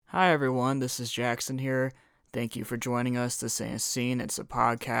Hi everyone, this is Jackson here. Thank you for joining us. This ain't a scene, it's a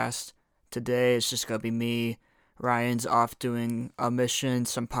podcast. Today it's just gonna be me. Ryan's off doing a mission,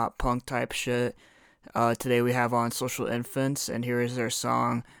 some pop punk type shit. Today we have on Social Infants, and here is their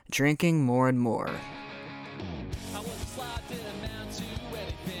song, Drinking More and More. I wasn't slow, didn't amount to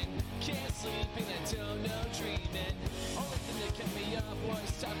anything. Can't sleep and I don't know dreaming. Only thing that kept me up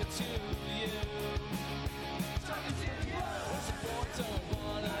was talking to you. Talking to you. What's the point? Don't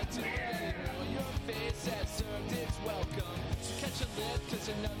wanna do it anymore. Your face has served its welcome. So catch a lift, cause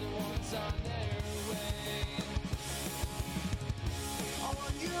another one's on their way.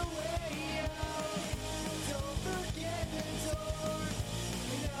 On your way out, don't forget the door.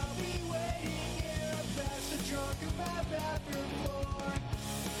 And I'll be waiting here past the trunk of my bathroom floor.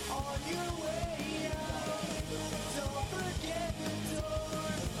 On your way out, don't forget the door.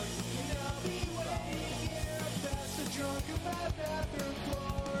 And I'll be waiting here past the trunk of my bathroom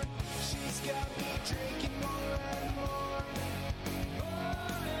floor. She's got me drinking more and more.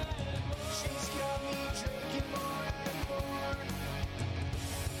 She's got me drinking more and more.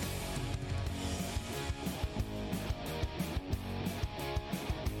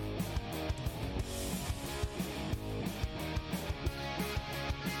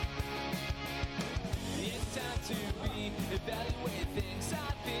 It's time to reevaluate things. I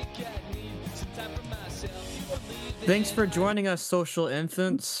think I need some time for myself. You believe Thanks for joining us, Social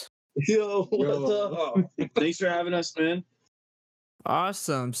Infants. Yo, what's up? Thanks for having us, man.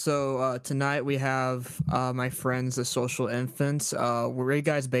 Awesome. So tonight we have my friends, the Social Infants. Where are you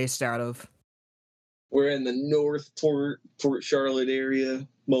guys based out of? We're in the North Port Charlotte area,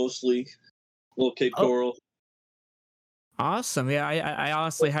 mostly. Little Cape Oh. Coral. Awesome. Yeah, I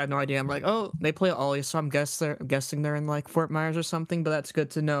honestly had no idea. I'm like, oh, they play Ollie, so I'm guessing they're in like Fort Myers or something. But that's good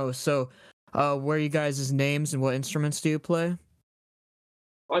to know. So, where are you guys' names and what instruments do you play?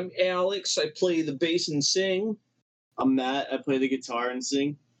 I'm Alex. I play the bass and sing. I'm Matt. I play the guitar and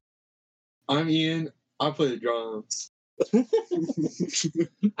sing. I'm Ian. I play the drums.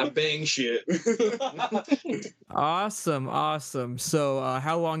 I bang shit. Awesome. So,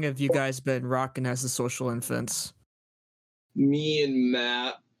 how long have you guys been rocking as the Social Infants? Me and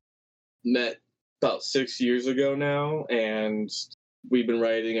Matt met about 6 years ago now, and we've been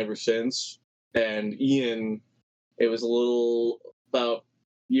writing ever since. And Ian, it was about a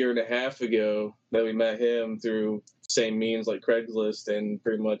year and a half ago that we met him through same means like Craigslist, and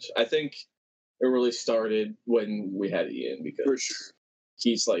pretty much I think it really started when we had Ian, because For sure.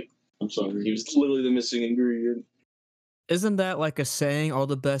 he's like, I'm sorry, he was literally the missing ingredient. Isn't that like a saying? All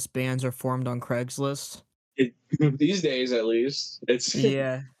the best bands are formed on Craigslist. These days, at least, it's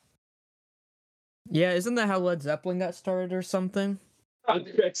Yeah. Yeah, isn't that how Led Zeppelin got started or something? on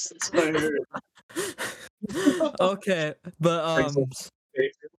Craigslist. I heard. Okay, but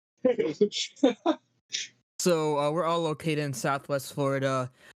so we're all located in Southwest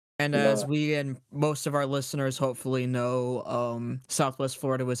Florida, and as Yeah. we and most of our listeners hopefully know, Southwest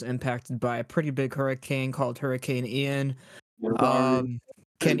Florida was impacted by a pretty big hurricane called Hurricane Ian.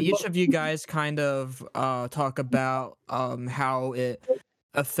 Can each of you guys kind of talk about how it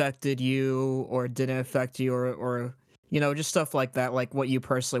affected you or didn't affect you, or just stuff like that, like what you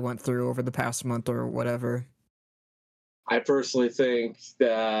personally went through over the past month or whatever? I personally think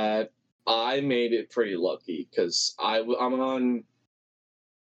that I made it pretty lucky because I'm on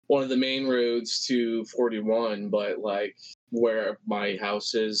one of the main roads to 41, but like where my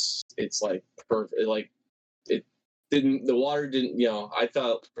house is, it's like perfect. Like the water didn't, I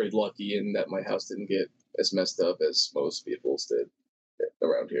felt pretty lucky in that my house didn't get as messed up as most people's did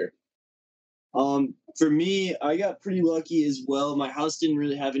around here. For me, I got pretty lucky as well. My house didn't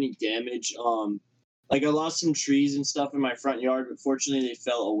really have any damage. Like I lost some trees and stuff in my front yard, but fortunately they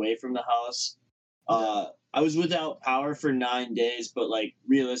fell away from the house. I was without power for 9 days, but like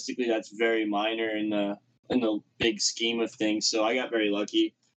realistically, that's very minor in the big scheme of things. So I got very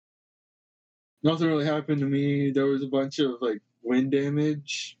lucky. Nothing really happened to me. There was a bunch of like wind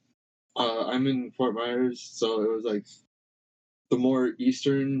damage. I'm in Fort Myers, so it was like the more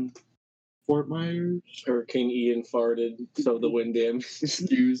eastern Fort Myers. Hurricane Ian farted, so the wind damage.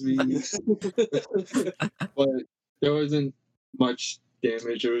 Excuse me. But there wasn't much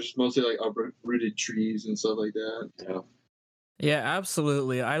damage. It was mostly like uprooted trees and stuff like that. Yeah. Yeah,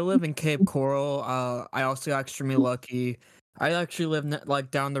 absolutely. I live in Cape Coral. I also got extremely lucky. I actually live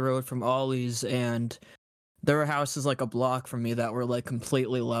like down the road from Ollie's, and there were houses like a block from me that were like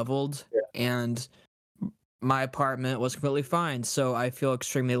completely leveled, and my apartment was completely fine. So I feel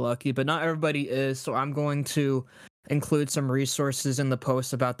extremely lucky, but not everybody is. So I'm going to include some resources in the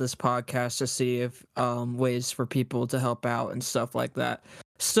post about this podcast to see if ways for people to help out and stuff like that.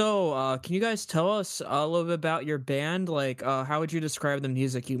 So, can you guys tell us a little bit about your band? Like, how would you describe the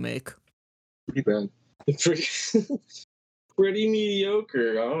music you make? Pretty bad. pretty, pretty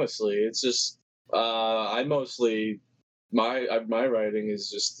mediocre, honestly. It's just I mostly my writing is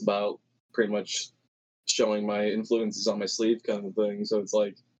just about pretty much showing my influences on my sleeve kind of thing. So it's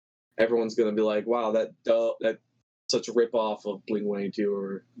like everyone's gonna be like, "Wow, that such a rip off of Blink-182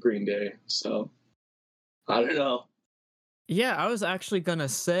 or Green Day." So I don't know. Yeah, I was actually gonna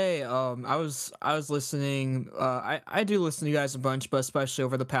say, I was listening. I do listen to you guys a bunch, but especially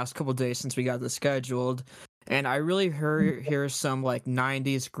over the past couple days since we got this scheduled, and I really hear some like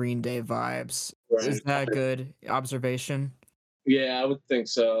 '90s Green Day vibes. Is Right. that a good observation? Yeah, I would think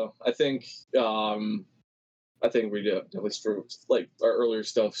so. I think we definitely strove, like our earlier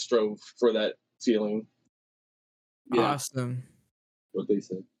stuff strove for that feeling. Yeah. Awesome. What they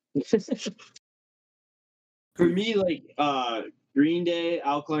said. For me, like Green Day,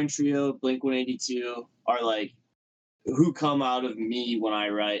 Alkaline Trio, Blink 182 are like who come out of me when I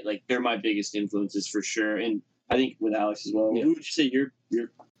write. Like they're my biggest influences for sure. And I think with Alex as well. Yeah. Who would you say your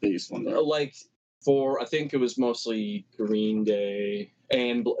biggest one there? Like I think it was mostly Green Day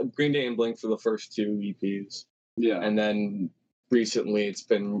and Blink for the first two EPs, Yeah. and then recently it's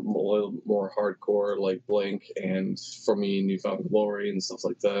been a little more hardcore, like Blink and for me, New Found Glory and stuff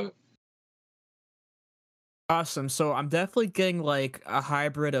like that. Awesome. So I'm definitely getting like a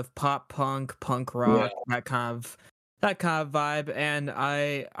hybrid of pop punk, punk Yeah, rock, that kind of vibe, and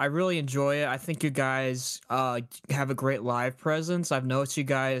I really enjoy it. I think you guys have a great live presence. I've noticed you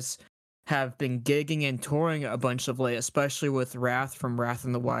guys have been gigging and touring a bunch of late, especially with Wrath from Wrath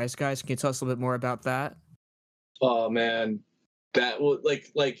and the Wise Guys. Can you tell us a little bit more about that? oh man, that was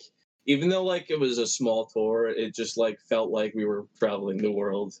like even though like it was a small tour, it just like felt like we were traveling the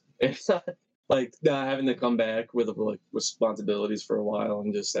world. It's not like not having to come back with like responsibilities for a while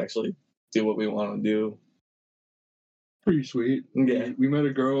and just actually do what we want to do. Pretty sweet. Yeah. We met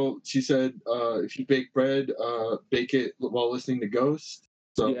a girl. She said, if you bake bread, bake it while listening to Ghost.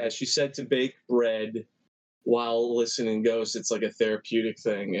 So Yeah, she said to bake bread while listening to Ghost. It's like a therapeutic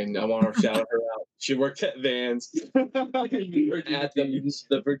thing, and I want to shout her out. She worked at Vans at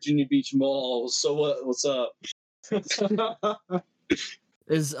the Virginia Beach Mall. So what's up?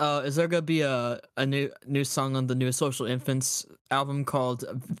 Is there gonna be a new song on the new Social Infants album called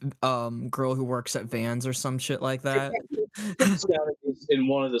Girl Who Works at Vans or some shit like that? It's gotta be in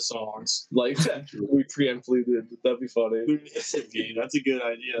one of the songs, like we preemptively did. That'd be funny. That's a good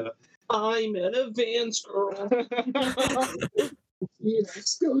idea. I met a Vans girl. she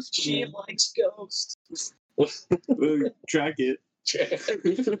likes Ghost. She likes Ghost. Track it. Tap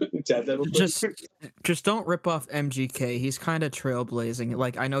that real quick. Just don't rip off MGK. He's kind of trailblazing.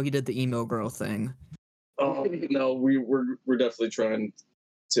 Like I know he did the emo girl thing. Oh no, we're definitely trying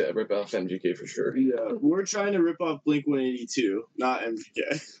to rip off MGK for sure. Yeah, we're trying to rip off Blink 182, not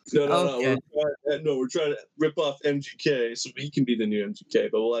MGK. No, Okay. we're trying to rip off MGK so he can be the new MGK,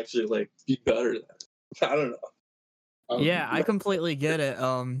 but we'll actually like be better than that. I don't know. Yeah, I completely get it.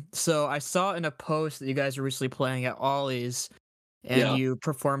 So I saw in a post that you guys were recently playing at Ollie's, and Yeah. you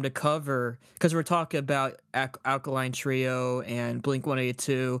performed a cover because we're talking about Alkaline Trio and Blink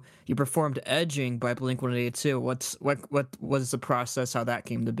 182. You performed "Edging" by Blink 182. What was the process? How that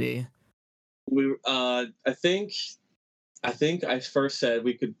came to be? I think I first said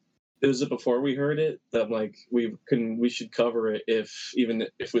we could. It was before we heard it that I'm like we should cover it even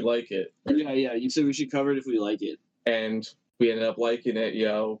if we like it. Yeah. You said we should cover it if we like it. And we ended up liking it.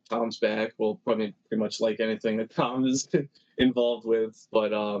 Tom's back. We'll probably pretty much like anything that Tom is involved with.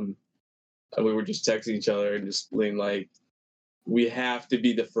 But we were just texting each other and just being like, we have to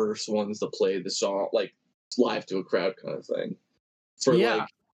be the first ones to play the song like live to a crowd kind of thing. Yeah.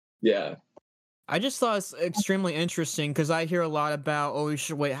 Yeah. I just thought it's extremely interesting because I hear a lot about, oh, you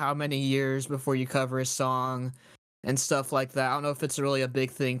should wait how many years before you cover a song and stuff like that. I don't know if it's really a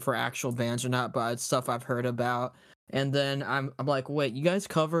big thing for actual bands or not, but it's stuff I've heard about. And then I'm like, wait, you guys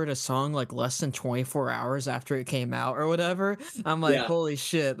covered a song like less than 24 hours after it came out or whatever? I'm like, Yeah. holy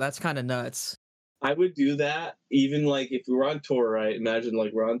shit, that's kind of nuts. I would do that even like if we were on tour, right? Imagine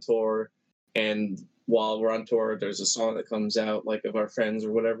like we're on tour and while we're on tour, there's a song that comes out like of our friends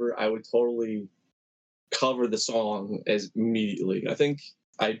or whatever. I would totally cover the song as immediately.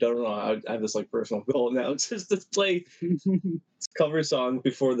 I don't know. I have this like personal goal now just to play cover songs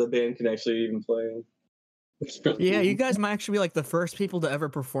before the band can actually even play them. Yeah, you guys might actually be like the first people to ever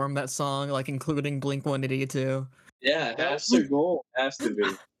perform that song, like including Blink 182. Yeah, it has That's the to. goal. Has to be.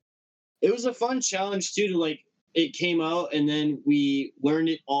 It was a fun challenge too to like it came out and then we learned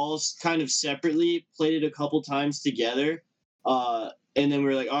it all kind of separately, played it a couple times together. and then we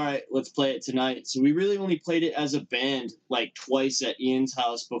were like, all right, let's play it tonight. So we really only played it as a band like twice at Ian's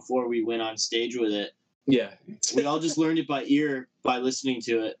house before we went on stage with it. Yeah. We all just learned it by ear by listening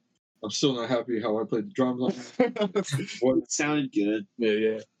to it. I'm still not happy how I played the drums on it. It sounded good.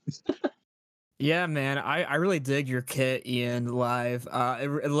 Yeah. Yeah, man, I really dig your kit, Ian, live.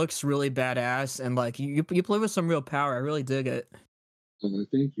 It looks really badass, and like you play with some real power. I really dig it.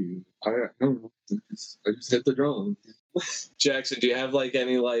 Thank you. I don't know. I just hit the drum. Jackson, do you have like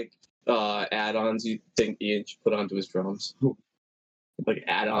any like add-ons you think Ian should put onto his drums? Like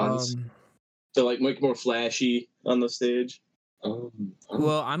add-ons to like make it more flashy on the stage?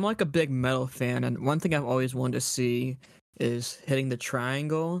 Well, I'm like a big metal fan, and one thing I've always wanted to see is hitting the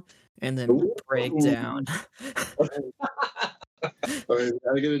triangle and then break down. All right,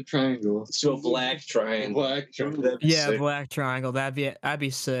 I get a triangle. So a black triangle. Black triangle. That'd be Yeah, sick. black triangle. That'd be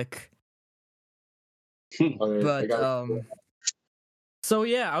sick. All right, I But got so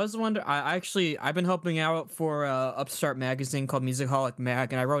yeah, I was wondering. I've been helping out for upstart magazine called Musicaholic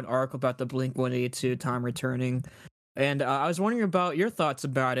Mag, and I wrote an article about the Blink 182 time returning. And I was wondering about your thoughts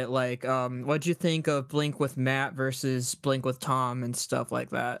about it. Like, what'd you think of Blink with Matt versus Blink with Tom and stuff like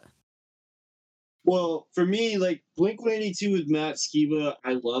that? Well, for me, like Blink 182 with Matt Skiba,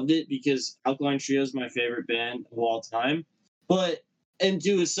 I loved it because Alkaline Trio is my favorite band of all time. But and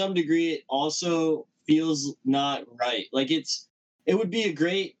to some degree, it also feels not right. Like it would be a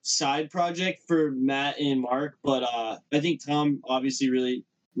great side project for Matt and Mark, but I think Tom obviously really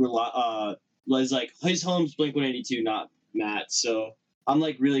was like his home's Blink 182, not Matt. So I'm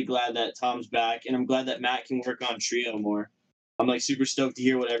like really glad that Tom's back, and I'm glad that Matt can work on Trio more. I'm like super stoked to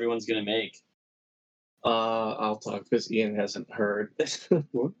hear what everyone's gonna make. I'll talk because Ian hasn't heard.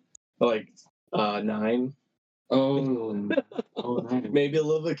 What? Like 9. Oh, nice. Maybe a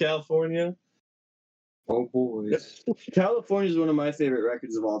little bit California. Oh boy. California is one of my favorite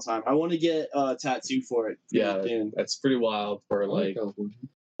records of all time. I want to get a tattoo for it. Yeah, soon. that's pretty wild for I like like. California.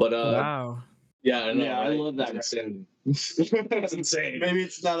 But Wow. yeah, I know. Yeah, I right? love that That's record. insane. That's insane. Maybe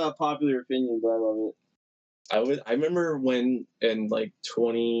it's not a popular opinion, but I love it. I remember when in like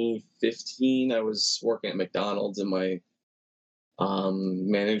 2015 I was working at McDonald's and my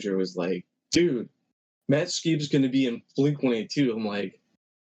manager was like, "Dude, Matt Skiba's gonna be in Blink 182." I'm like,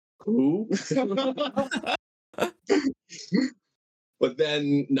 "Who?" But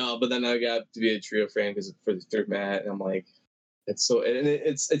then I got to be a Trio fan because for Matt, and I'm like, it's so and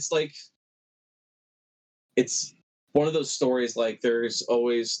it's like it's one of those stories. Like there's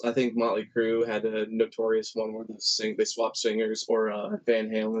always, I think Motley Crue had a notorious one where they swap singers, or Van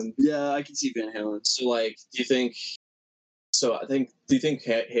Halen. Yeah, I can see Van Halen. So like, do you think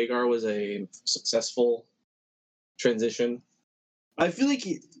Hagar was a successful transition? I feel like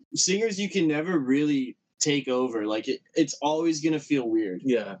singers you can never really take over. Like it's always gonna feel weird.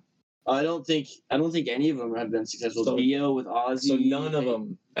 Yeah. I don't think any of them have been successful. So- Dio with Ozzy. So none of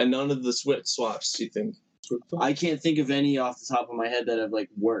them, and none of the swaps. Do you think? I can't think of any off the top of my head that have like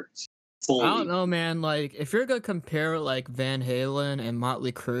worked fully. I don't know, man. Like, if you're gonna compare like Van Halen and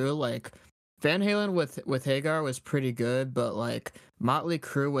Motley Crue, like Van Halen with Hagar was pretty good, but like Motley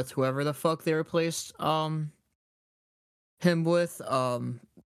Crue with whoever the fuck they replaced him with,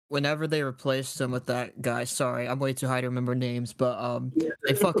 whenever they replaced him with that guy, sorry, I'm way too high to remember names, but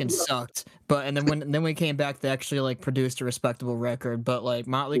they fucking sucked. But and then when we came back, they actually like produced a respectable record. But like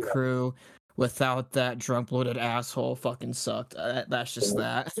Motley Crue without that drunk bloated asshole fucking sucked. That's just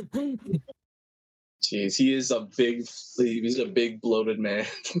that. Jeez, he's a big bloated man.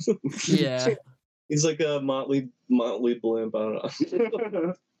 Yeah. He's like a motley blimp. I don't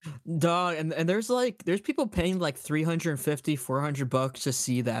know. Dog, and there's people paying like $350-$400 to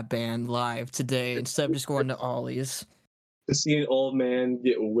see that band live today instead of just going to Ollie's. To see an old man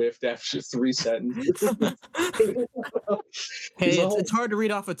get whiffed after 3 sentences. Hey, it's hard to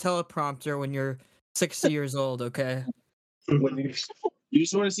read off a teleprompter when you're 60 years old, okay? When you, You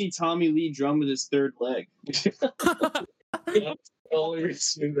just want to see Tommy Lee drum with his third leg. all you're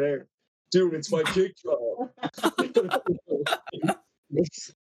seeing there, dude, it's my kick drum.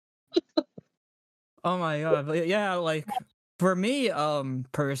 Oh my god. But yeah, like for me,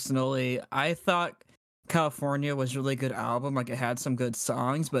 personally, I thought California was a really good album. Like it had some good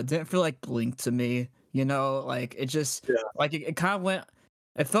songs, but it didn't feel like Blink to me. You know, like it just like it kind of went.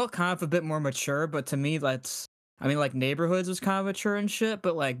 It felt kind of a bit more mature, but to me, like Neighborhoods was kind of mature and shit.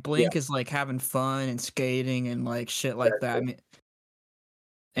 But like Blink is like having fun and skating and like shit like that. I mean,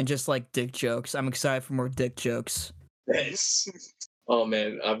 and just like dick jokes. I'm excited for more dick jokes. Yes. Oh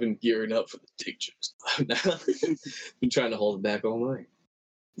man, I've been gearing up for the dick jokes. Been trying to hold it back all night.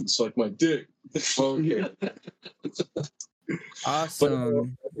 It's like my dick. Okay.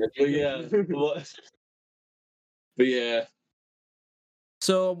 Awesome. But yeah, but yeah,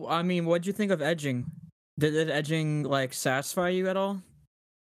 So, I mean, what'd you think of edging? Did edging like satisfy you at all?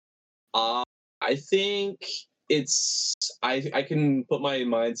 uh, I think it's I can put my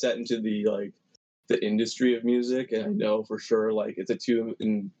mindset into the industry of music, and I know for sure like it's a 2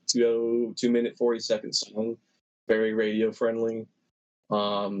 minute 40-second song, very radio friendly.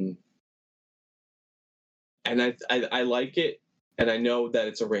 Um, and I like it, and I know that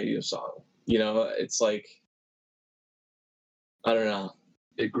it's a radio song. You know, it's like I don't know.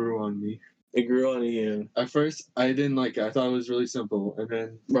 It grew on me. It grew on you, At first, I didn't like it. I thought it was really simple, and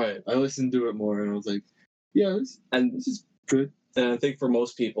then right? I listened to it more, and I was like, "Yeah, And this is good." and I think for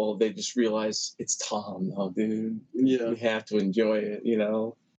most people, they just realize it's Tom, though, dude. Yeah. You have to enjoy it, you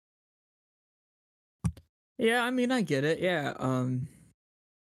know. Yeah, I mean, I get it. Yeah.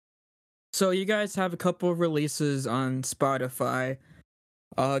 So you guys have a couple of releases on Spotify.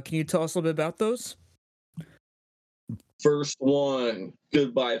 Can you tell us a little bit about those? First one,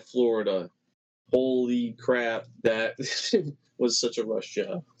 Goodbye Florida. Holy crap, that was such a rush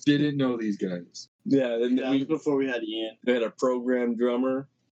job. Didn't know these guys. Yeah, and That was before we had Ian. we had a program drummer.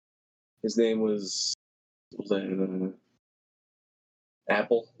 His name was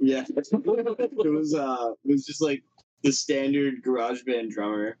Apple. Yeah. It was just like the standard garage band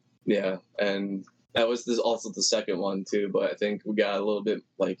drummer. Yeah, and that was also the second one too. But I think we got a little bit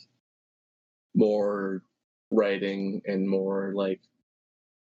like more writing and more like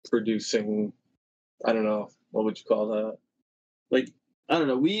producing. I don't know what would you call that. Like, I don't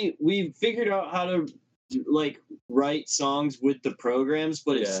know. We figured out how to like write songs with the programs,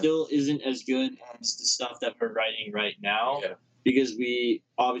 but it Yeah. still isn't as good as the stuff that we're writing right now. Yeah, Because we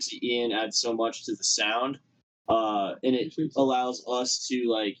obviously Ian adds so much to the sound, and it allows us to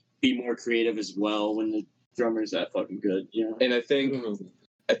like be more creative as well when the drummer's that fucking good, you know. and I think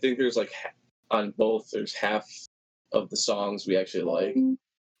there's like on both there's half of the songs we actually like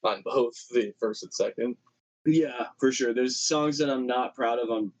on both the first and second. Yeah, for sure. There's songs that I'm not proud of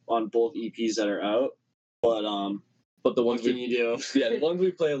on both EPs that are out, but But the what ones can you do? yeah, the ones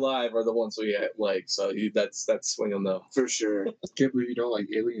we play live are the ones we like. So that's when you'll know. For sure. I can't believe you don't like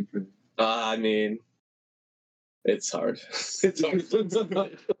Alien Friend. I mean, it's hard. It's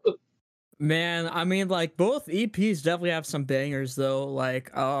hard. Man, I mean, like both EPs definitely have some bangers though.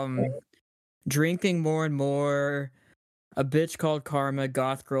 Like, drinking more and more, a bitch called Karma,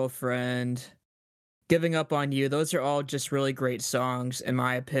 goth girlfriend, giving up on you. Those are all just really great songs, in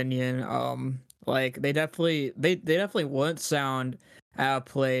my opinion. Like they definitely wouldn't sound out of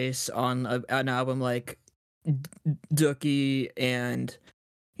place on an album like Dookie and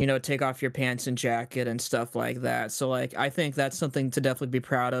Take Off Your Pants and Jacket and stuff like that. So like I think that's something to definitely be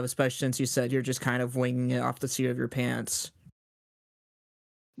proud of, especially since you said you're just kind of winging it off the seat of your pants.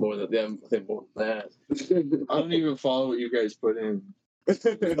 More than them, I think more than that. I don't even follow what you guys put in.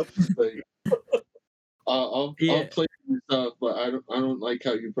 Like, I'll Yeah. play your stuff, but I don't like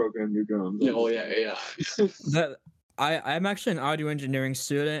how you program your drums. Oh yeah. That I'm actually an audio engineering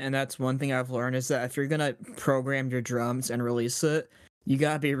student, and that's one thing I've learned is that if you're gonna program your drums and release it, you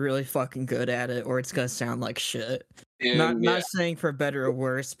gotta be really fucking good at it, or it's gonna sound like shit. And Not saying for better or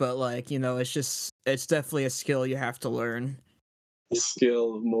worse, but like it's definitely a skill you have to learn.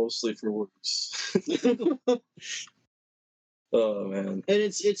 skill mostly for works. Oh man. And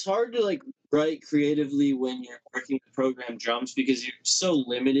it's hard to like write creatively when you're working with program drums because you're so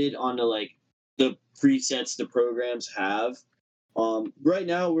limited on the like the presets the programs have. Right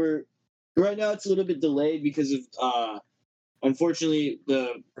now it's a little bit delayed because of unfortunately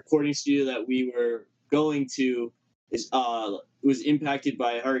the recording studio that we were going to is was impacted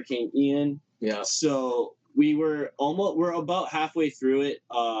by Hurricane Ian. Yeah. So we're about halfway through it,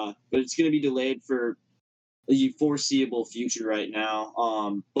 but it's going to be delayed for the foreseeable future right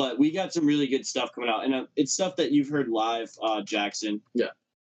now. But we got some really good stuff coming out, and it's stuff that you've heard live, Jackson. Yeah.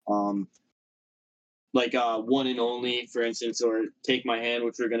 Like One and Only, for instance, or Take My Hand,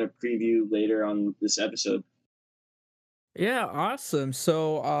 which we're going to preview later on this episode. Yeah, awesome.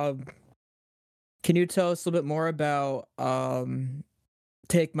 So, can you tell us a little bit more about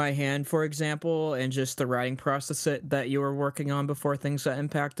Take My Hand, for example, and just the writing process that you were working on before things got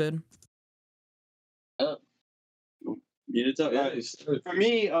impacted? You did talk. For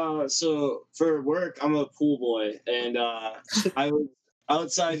me, so for work, I'm a pool boy, and I was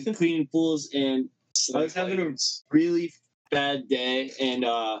outside cleaning pools, and I was having a really bad day, and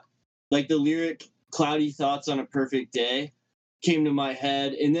like the lyric "Cloudy Thoughts on a Perfect Day" came to my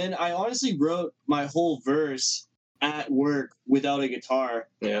head, and then I honestly wrote my whole verse at work without a guitar.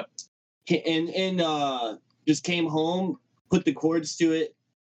 Yeah. And just came home, put the chords to it.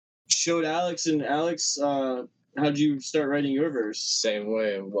 Showed Alex, and Alex, how'd you start writing your verse? Same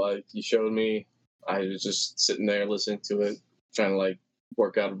way. Like you showed me, I was just sitting there listening to it, trying to like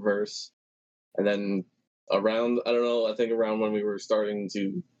work out a verse, and then around I don't know, I think around when we were starting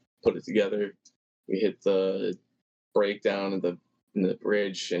to put it together, we hit the breakdown in the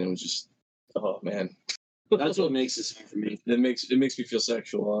bridge, and it was just oh man, That's what makes this song for me. it makes me feel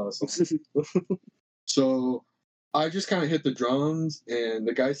sexual, honestly. So I just kind of hit the drums, and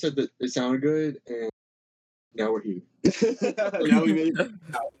the guy said that it sounded good, and now we're here. Now we made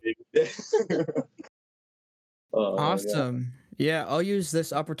it. Oh, my God. Awesome. Yeah, I'll use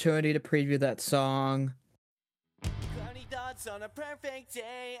this opportunity to preview that song. Cloudy thoughts on a perfect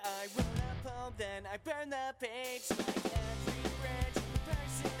day. I wrote a poem, then I burned the page. Like every bridge,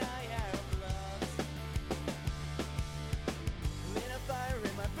 person I have loved. Lit a fire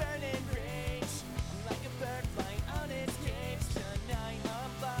in my burning rage. I'm like a bird flying on its cage. Tonight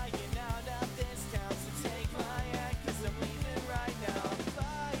I'm flying out of this town. So take my hand, cause I'm leaving right now. I'm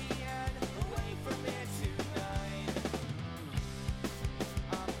flying away from it tonight.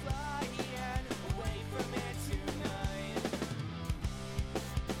 I'm flying away from it tonight.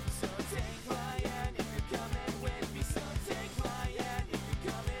 So take my hand if you're coming with me. So take my hand if you're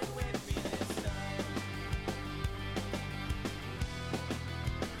coming with me this time.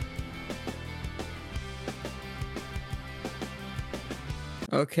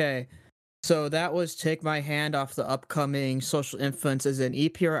 Okay. So that was Take My Hand off the upcoming Social Influence. Is it an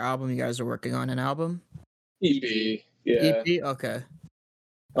EP or album you guys are working on? An album? EP, yeah. EP? Okay.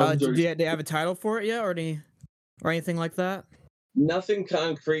 Albums Do are- they have a title for it yet, or anything like that? Nothing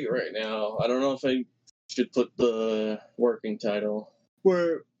concrete right now. I don't know if I should put the working title.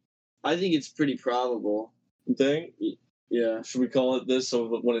 I think it's pretty probable. You think? Yeah. Should we call it this so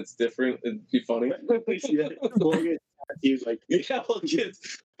that when it's different, it'd be funny? Yeah. We'll get tattoos like Yeah, we'll get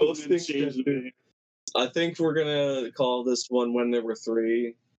both things. change the name. I think we're gonna call this one When There Were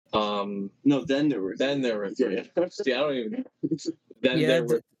Three. No, then there were. Then there were three. Yeah. See, I don't even. Then Yeah, there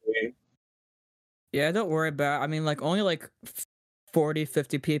were three. Yeah, don't worry about it. I mean, like, only like 40,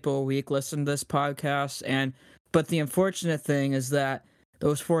 50 people a week listen to this podcast. But the unfortunate thing is that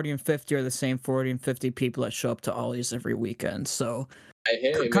those 40 and 50 are the same 40 and 50 people that show up to Ollie's every weekend. So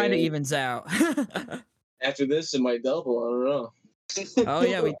Hey, kind of man, evens out. after this, it might double. I don't know. Oh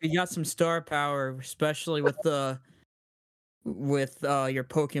yeah, we got some star power, especially with your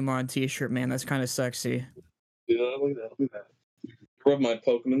Pokemon T-shirt, man. That's kind of sexy. Yeah, look at that. Look at that. Rub my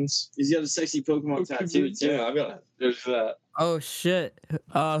Pokemons. He's got a sexy Pokemon tattoo too. Yeah, I've got. There's that. Oh shit.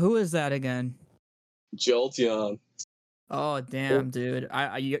 Who is that again? Jolteon. Oh damn, dude!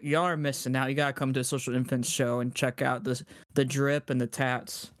 Y'all are missing out. You gotta come to a Social Influence show and check out the drip and the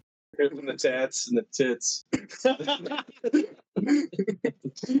tats. And the tats and the tits.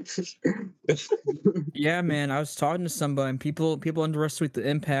 Yeah, man. I was talking to somebody, and people underestimate the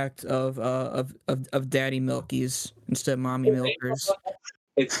impact of daddy milkies instead of mommy milkers.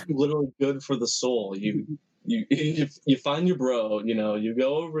 It's literally good for the soul. You find your bro. You know, you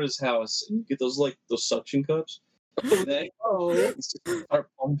go over his house and you get those suction cups. Start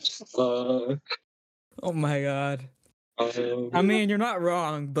pumps. Oh my god. I mean, you're not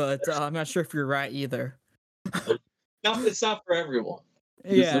wrong, but I'm not sure if you're right either. no, it's not for everyone.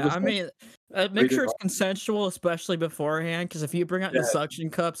 Yeah, I mean, make sure it's consensual, especially beforehand, because if you bring out the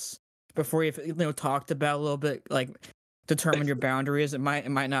suction cups before you've talked about a little bit, like determine your boundaries, it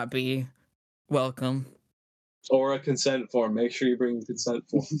might not be welcome. Or a consent form. Make sure you bring a consent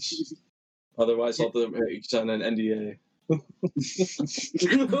form. Otherwise, I'll have to sign an NDA.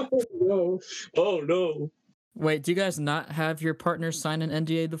 No. Oh no. Wait, do you guys not have your partner sign an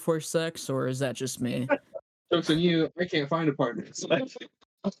NDA before sex, or is that just me? Jokes on you, I can't find a partner.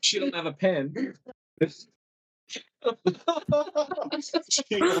 She don't have a pen.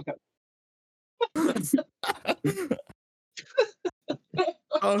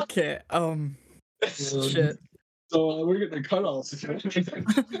 Okay, shit. So we're getting a cutoff.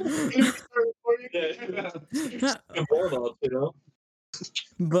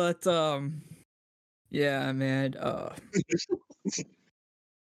 But yeah, man.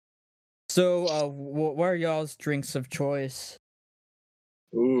 So what are y'all's drinks of choice?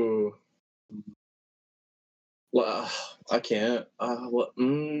 Ooh. Well, I can't.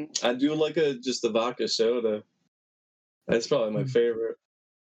 I do like just a vodka soda. That's probably my favorite.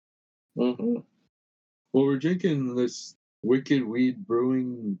 Mm-hmm. Well, we're drinking this Wicked Weed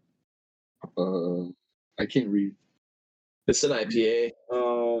Brewing. I can't read. It's an IPA.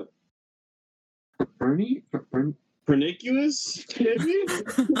 Ernie? Perniculus?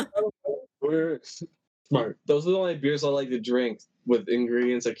 We're Smart. Those are the only beers I like to drink with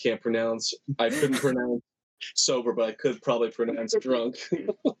ingredients I can't pronounce. I couldn't pronounce sober, but I could probably pronounce drunk.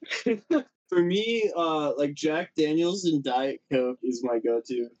 For me, like Jack Daniels and Diet Coke is my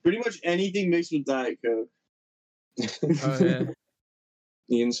go-to. Pretty much anything mixed with Diet Coke. Oh yeah.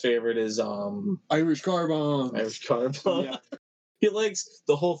 Ian's favorite is Irish car bomb. Irish Car Bomb. Yeah. He likes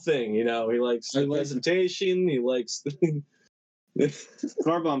the whole thing, you know. He likes I the like- presentation. He likes the.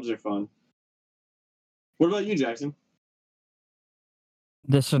 Car bombs are fun. What about you, Jackson?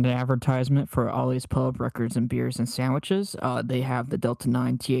 This is an advertisement for Ollie's Pub Records and Beers and Sandwiches. They have the Delta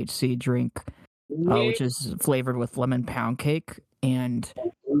 9 THC drink, which is flavored with lemon pound cake, and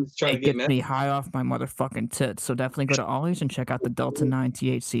Who's trying to it get gets mad? me high off my motherfucking tits. So definitely go to Ollie's and check out the Delta 9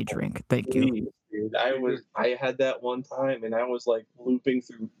 THC drink. Thank you. Please, dude. I had that one time, and I was like looping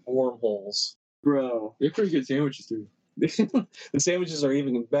through wormholes. Bro. They're pretty good sandwiches too. The sandwiches are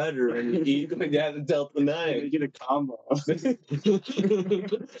even better when you eat when you have the Delta You 9. get a combo.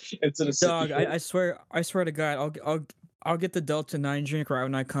 It's an Dog, I swear to God, I'll get the Delta 9 drink right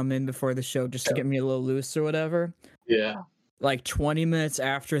when I come in before the show just to get me a little loose or whatever. Yeah. Like 20 minutes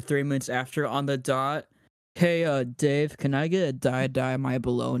after, 3 minutes after on the dot. Hey, Dave, can I get a die my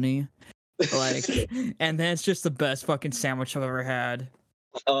bologna? Like, and then it's just the best fucking sandwich I've ever had.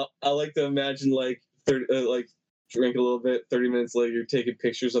 I like to imagine like 30, like drink a little bit. 30 minutes later, you're taking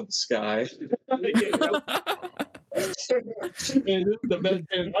pictures of the sky. Man, this is the best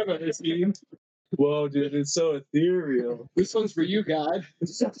band I've ever seen. Whoa, dude, it's so ethereal. This one's for you, God.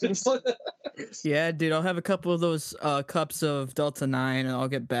 Yeah, dude, I'll have a couple of those cups of Delta 9 and I'll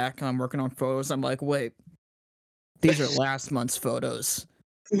get back and I'm working on photos. I'm like, wait, these are last month's photos.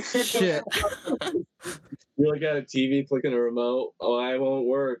 Shit. You're like at a TV clicking a remote. Oh, I won't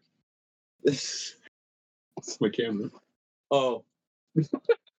work. It's my camera. Oh,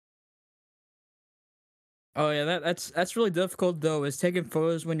 Oh yeah, that's really difficult though, is taking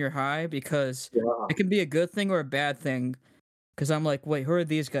photos when you're high, because yeah. it can be a good thing or a bad thing. Because I'm like, wait, who are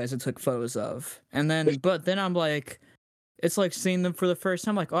these guys that took photos of? And then, but then I'm like, it's like seeing them for the first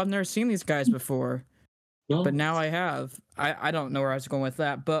time. Like, oh, I've never seen these guys before, No. but now I have. I don't know where I was going with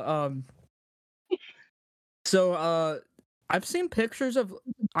that, but so I've seen pictures of.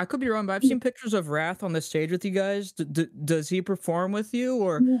 I could be wrong, but I've seen pictures of Wrath on the stage with you guys. Does he perform with you,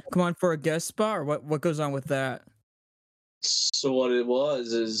 or come on for a guest spot, or what goes on with that? So what it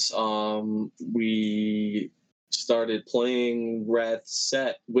was is we started playing Wrath's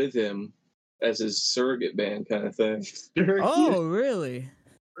set with him as his surrogate band kind of thing. Oh, really?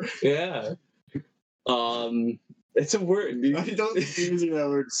 Yeah. It's a word, dude. I don't think you're using that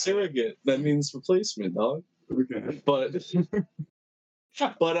word. Surrogate. That means replacement, dog. Okay. But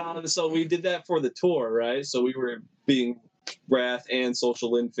so we did that for the tour, right? So we were being Wrath and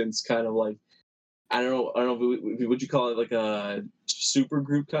Social Infants, kind of like, I don't know, would you call it like a super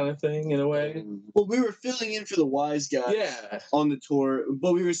group kind of thing in a way? Well, we were filling in for the wise guys Yeah. on the tour,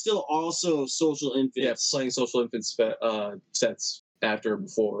 but we were still also Social Infants. Yeah, playing Social Infants sets after or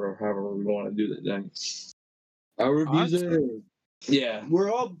before or however we want to do that thing. Our Awesome. music. Yeah,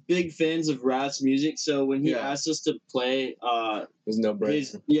 We're all big fans of Rat's music, so when he Yeah. asked us to play, there's no break.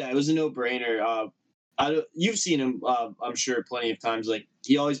 it was a no-brainer. You've seen him, I'm sure, plenty of times. Like,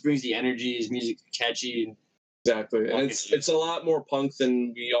 he always brings the energy. His music's catchy. Exactly, and it's a lot more punk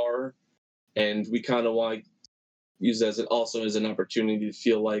than we are, and we kind of want to use it as an opportunity to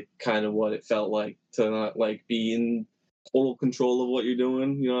feel like kind of what it felt like to not like be in total control of what you're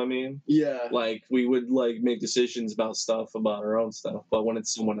doing. You know what I mean? Yeah. Like we would like make decisions about our own stuff, but when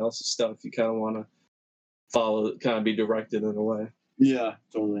it's someone else's stuff, you kind of want to follow, kind of be directed in a way. Yeah,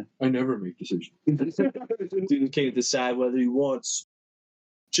 totally. I never make decisions. Dude can't decide whether he wants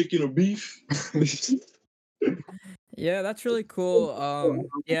chicken or beef. Yeah, that's really cool.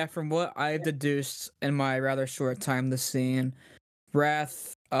 Yeah, from what I've deduced in my rather short time in the scene,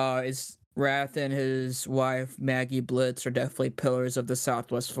 Wrath and his wife Maggie Blitz are definitely pillars of the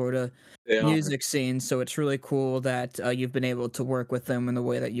Southwest Florida They are. music scene. So it's really cool that you've been able to work with them in the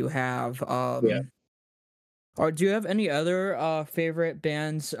way that you have. Yeah. Or do you have any other favorite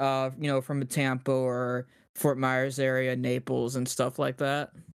bands, from Tampa or Fort Myers area, Naples, and stuff like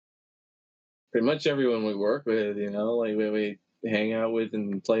that? Pretty much everyone we work with, like we hang out with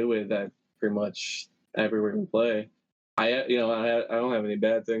and play with, that pretty much everywhere we play. I don't have any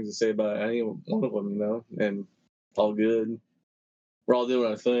bad things to say about any one of them, and all good. We're all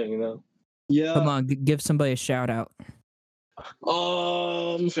doing our thing, Yeah. Come on, give somebody a shout out.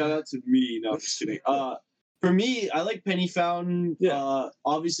 Shout out to me. No, I'm just kidding. For me, I like Penny Fountain. Yeah.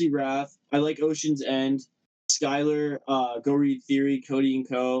 Obviously Wrath. I like Ocean's End. Skylar, Go Read Theory, Cody and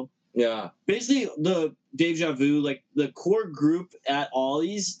Co. Yeah. Basically, the Deja Vu, like the core group at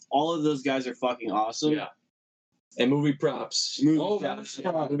Ollie's, all of those guys are fucking awesome. Yeah. And movie props. Movie Oh, props.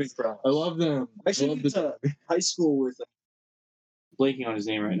 Movie props. I love them. I actually love went to high school with blanking on his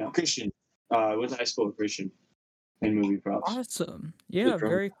name right now. Christian. I went to high school with Christian and movie props. Awesome. Yeah, drum.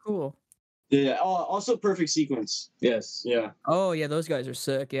 very cool. Yeah. Oh, also Perfect Sequence. Yes. Yeah. Oh yeah, those guys are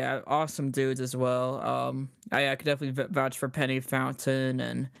sick. Yeah, awesome dudes as well. I could definitely vouch for Penny Fountain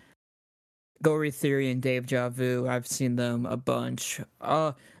and Gory Theory and Dave Javu. I've seen them a bunch.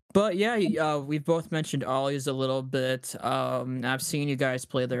 But yeah, we've both mentioned Ollie's a little bit. I've seen you guys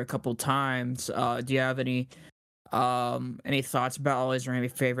play there a couple times. Do you have any thoughts about Ollie's or any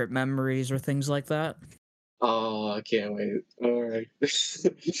favorite memories or things like that? Oh, I can't wait. All right.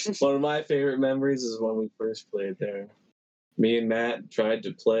 One of my favorite memories is when we first played there. Me and Matt tried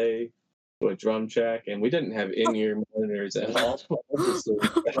to play to a drum track, and we didn't have in-ear monitors at all.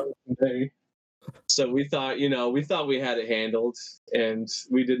 So we thought we had it handled, and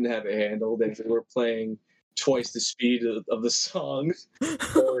we didn't have it handled, and we were playing twice the speed of the song,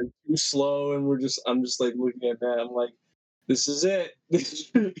 or too slow, and I'm just like looking at that. I'm like, this is it.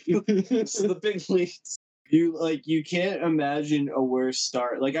 This is the big leads. You can't imagine a worse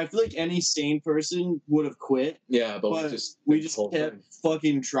start. Like I feel like any sane person would have quit. Yeah, but we just kept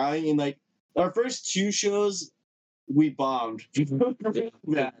fucking trying, and like our first two shows we bombed.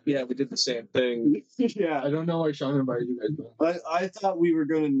 Yeah, we did the same thing. Yeah. I don't know why Sean invited you guys back. I thought we were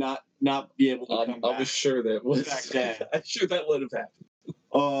gonna not be able to come I back. was sure that was back then. I'm sure that would have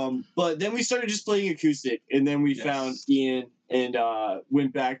happened. But then we started just playing acoustic, and then we found Ian and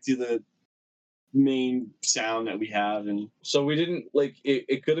went back to the main sound that we have, and So we didn't like it.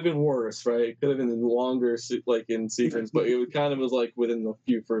 It could have been worse, right? It could have been longer, like in sequence, but it kind of was like within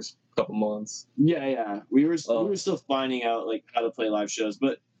the first couple months. yeah, we were still finding out like how to play live shows,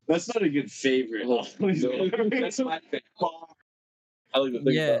 but that's not a good favorite. Oh, no. That's my favorite. I like to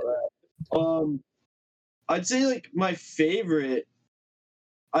think Yeah. about that. I'd say like my favorite.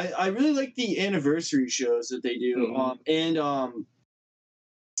 I really like the anniversary shows that they do. Mhm. And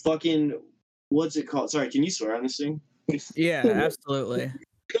fucking what's it called? Sorry, can you swear on this thing? Yeah, absolutely.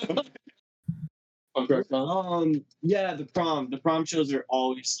 Yeah, the prom shows are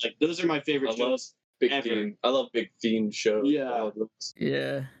always like those are my favorite I love shows. big ever. theme. I love big theme shows. Yeah. I love those.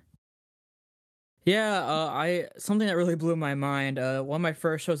 Yeah. Yeah, something that really blew my mind. One of my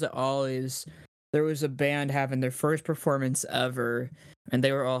first shows at Ollie's, there was a band having their first performance ever, and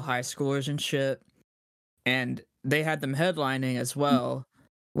they were all high schoolers and shit. And they had them headlining as well,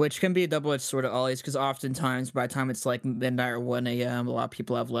 which can be a double-edged sword at Ollie's, because oftentimes by the time it's like midnight or 1 a.m., a lot of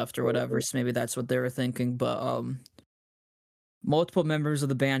people have left or whatever, so maybe that's what they were thinking. But multiple members of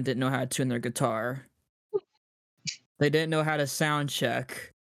the band didn't know how to tune their guitar. They didn't know how to sound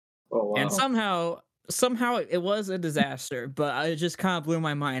check. Oh wow. And somehow it was a disaster, but it just kind of blew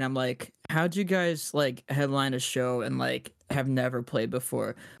my mind. I'm like, how'd you guys like headline a show and like have never played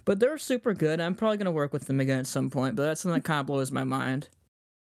before? But they're super good. I'm probably gonna work with them again at some point, but that's something that kind of blows my mind.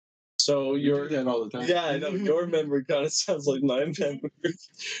 So You do that all the time. yeah, I know your memory kind of sounds like my memory.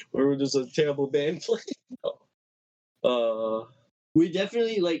 We were just a terrible band playing. We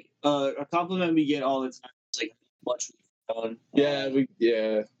definitely like a compliment we get all the time is like how much we've done. We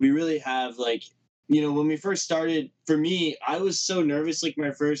We really have like when we first started. For me, I was so nervous like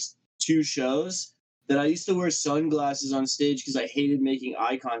my first two shows that I used to wear sunglasses on stage because I hated making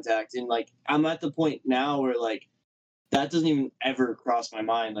eye contact. And like I'm at the point now where like that doesn't even ever cross my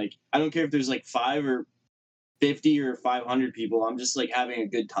mind. Like I don't care if there's like 5 or 50 or 500 people. I'm just like having a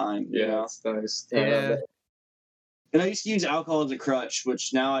good time. you know? it's nice. Yeah. And I used to use alcohol as a crutch,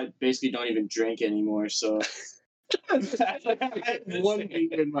 which now I basically don't even drink anymore. So one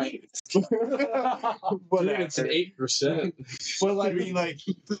beer in my It's an 8%. well, I mean, like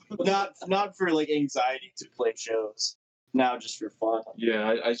not for like anxiety to play shows. Now just for fun.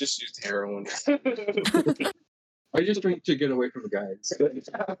 Yeah, I just used heroin. I just drink to get away from the guys.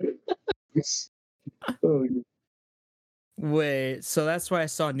 Oh, Wait, so that's why I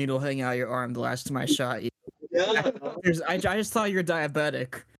saw a needle hanging out of your arm the last time I shot you. Yeah. I just thought you're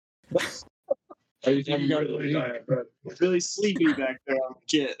diabetic. I just I'm got really tired. Really sleepy back there on the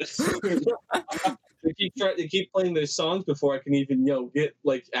kit. They keep playing their songs before I can even get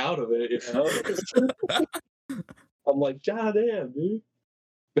like out of it. I'm like, God damn, dude.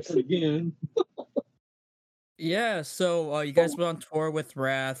 again. Yeah, so you guys went on tour with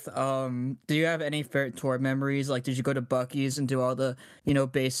Wrath. Do you have any favorite tour memories? Like, did you go to Buc-ee's and do all the,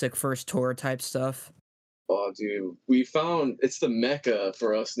 basic first tour type stuff? Oh, dude, we found it's the mecca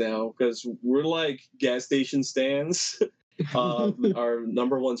for us now because we're like gas station stands. Our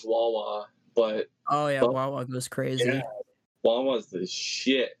number one's Wawa, but Oh yeah, Buc- Wawa goes crazy. yeah, Wawa's the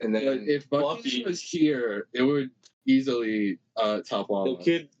shit. And But then if Bucky was here, it would easily top the Wawa.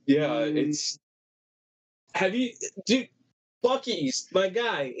 kid, yeah, it's. Have you, dude? Bucky's, my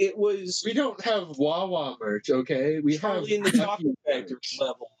guy. It was We don't have Wawa merch, okay? We Charlie in the have Chocolate Factory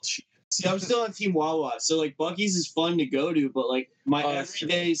level shit. See, I'm still on Team Wawa. So like Bucky's is fun to go to, but like my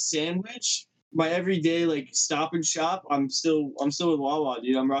everyday sandwich, my everyday like stop and shop, I'm still with Wawa,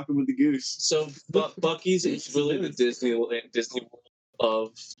 dude. I'm rocking with the goose. So Bucky's is really the Disney World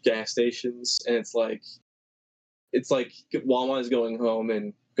of gas stations, and it's like Wawa is going home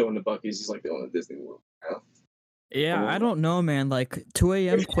and going to Bucky's is like going to Disney World. You know? Yeah, I don't know, man. Like 2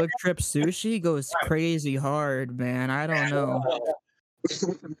 a.m. quick trip sushi goes crazy hard, man. I don't know.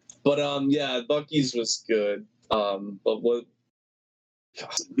 But yeah, Bucky's was good. But what?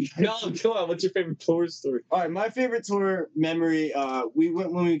 No, come on. What's your favorite tour story? All right, my favorite tour memory. We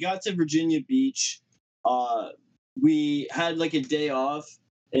went when we got to Virginia Beach. We had like a day off,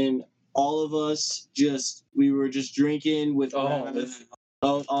 and all of us we were just drinking with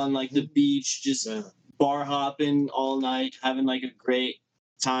out on like the beach, just bar hopping all night, having like a great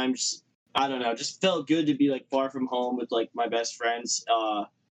time. Just, I don't know, just felt good to be like far from home with like my best friends.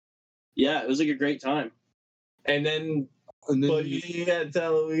 Yeah, it was like a great time. And then but you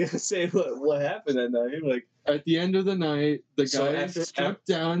gotta say what happened that night. Like at the end of the night, the So guys after- stripped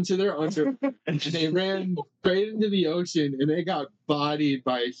down to their underwear and they ran straight into the ocean and they got bodied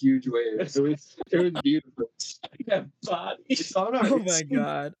by a huge wave. It was beautiful. yeah, body. Oh my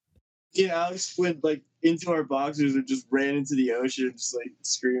god. Yeah, Alex went like into our boxers and just ran into the ocean, just like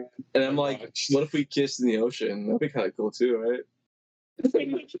screaming. And I'm like, what if we kissed in the ocean? That'd be kind of cool too, right?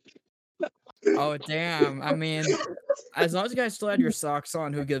 Oh damn. I mean, as long as you guys still had your socks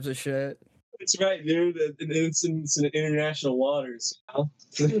on, who gives a shit? That's right, dude. It's in international waters.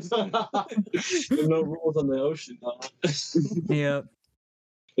 You know? There's no rules on the ocean. Huh? Yep.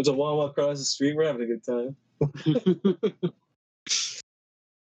 There's a Wawa across the street. We're having a good time.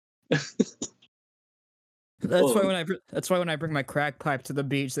 That's why when I bring my crack pipe to the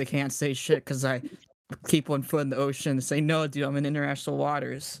beach, they can't say shit because I keep one foot in the ocean and say, no, dude, I'm in international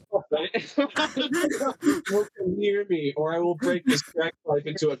waters. Don't come near me, or I will break this crack pipe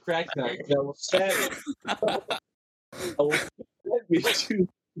into a crack knife. And I will stab it. I will stab me too.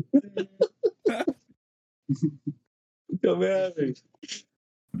 Come at me.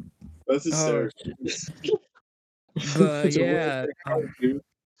 That's Oh, hysterical. but So yeah. dude.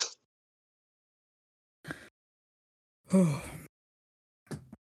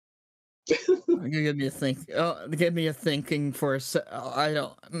 Give me a think. Oh, give me a thinking for a I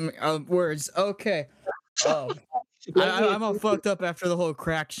don't. Words. Okay. Oh, I'm all fucked up after the whole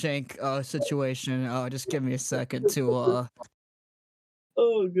crack shank situation. Just give me a second to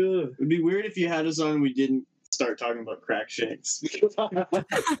Oh, good. It'd be weird if you had us on and we didn't start talking about crack shanks.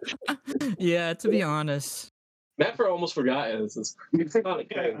 Yeah, to be honest. Matt almost forgot it. It's not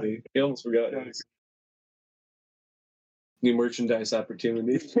crazy. He almost forgot it. New merchandise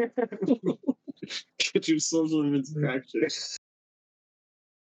opportunity. Get your social events crack shanks.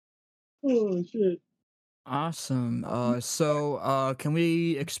 Oh shit. Awesome. So can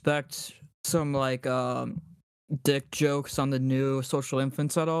we expect some like dick jokes on the new Social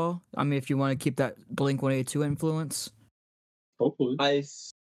Infants at all? I mean, if you want to keep that Blink 182 influence. Hopefully. I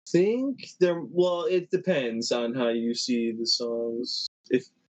think well, it depends on how you see the songs. If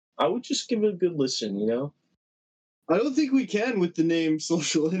I would just give it a good listen, you know? I don't think we can with the name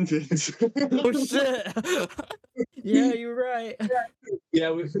Social Infants. Oh shit! Yeah, you're right.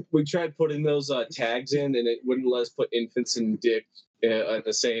 Yeah, we tried putting those tags in, and it wouldn't let us put infants and dick in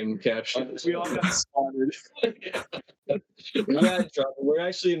the same caption. We all got spotted. We got in trouble. We're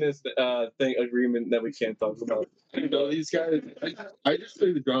actually in this agreement that we can't talk about. You know, these guys, I just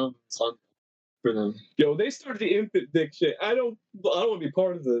play the drums for them. Yo, they started the infant dick shit. I don't want to be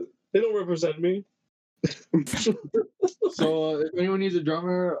part of it. They don't represent me. So if anyone needs a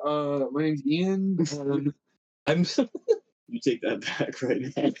drummer, my name's Ian. I'm. You take that back right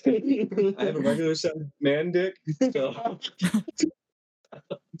now. I have a regular sized man dick. So.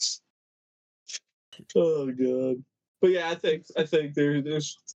 Oh god. But yeah, I think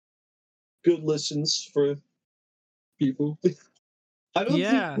there's good listens for people. I don't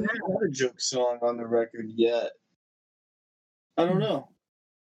Yeah. think we have a joke song on the record yet. I don't know.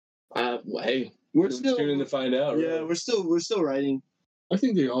 Hey, We're still tuning in to find out. Yeah, right? we're still writing. I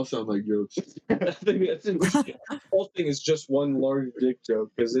think they all sound like jokes. I think the whole thing is just one large dick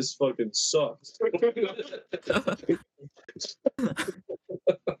joke because this fucking sucks.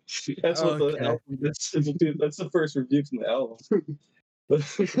 That's what the Okay. album. That's the first review from the album.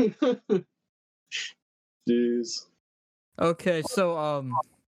 Jeez. Okay, so out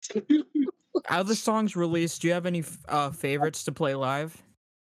of the songs released, do you have any favorites to play live?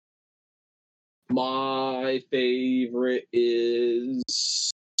 My favorite is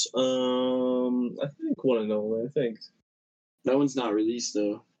I think One and Only. I think. That one's not released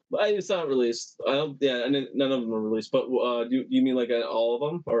though. But it's not released. I don't. Yeah, and none of them are released. But do you mean like all of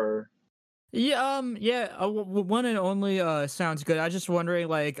them or? Yeah, One and Only sounds good. I was just wondering,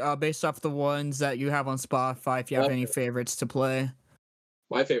 like, based off the ones that you have on Spotify, if you have any favorites to play.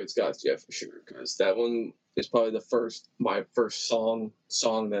 My favorite's God's Jet for sure, because that one is probably my first song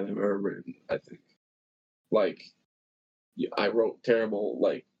that I've ever written. I think, like, I wrote terrible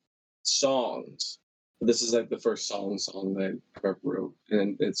like songs. But this is like the first song that I ever wrote,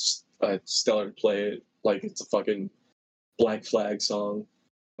 and it's stellar to play it like it's a fucking Black Flag song.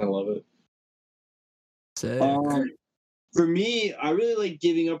 I love it. Sick. For me, I really like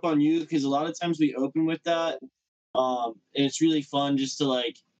Giving Up on You because a lot of times we open with that. And it's really fun just to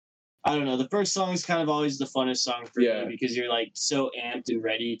like, I don't know. The first song is kind of always the funnest song for Yeah. me because you're like so amped and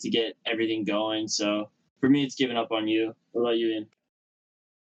ready to get everything going. So for me, it's Giving Up on You. What about you, Ian?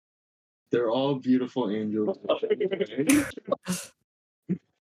 They're all beautiful angels.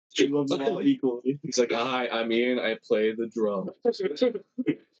 He loves them all equally. He's like, hi, I'm Ian. I play the drums.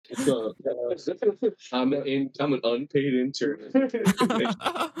 So, I'm an unpaid intern, and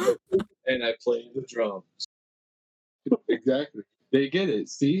I play the drums. exactly. They get it.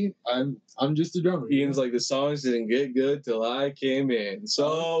 See, I'm just a drummer. Ian's like, the songs didn't get good till I came in.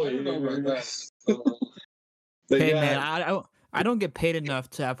 So I don't know about that. But Hey yeah, man, I don't get paid enough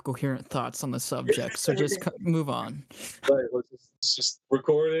to have coherent thoughts on the subject, so just move on. right, let's just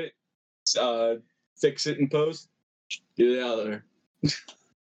record it, fix it in post, get it out there.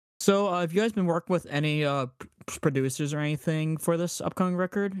 So, have you guys been working with any producers or anything for this upcoming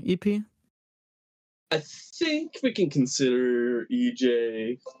record EP? I think we can consider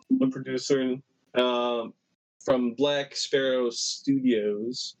EJ a producer from Black Sparrow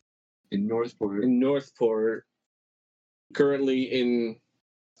Studios In Northport. in Northport. Currently in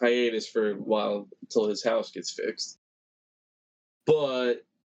hiatus for a while until his house gets fixed. But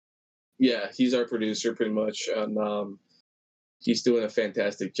yeah, he's our producer pretty much, and he's doing a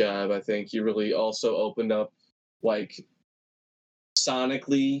fantastic job. I think he really also opened up, like,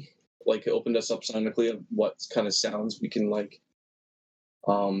 sonically, like opened us up sonically of what kind of sounds we can like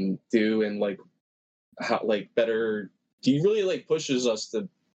do, and like how like better. He really like pushes us to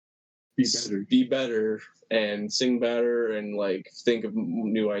be better and sing better and like think of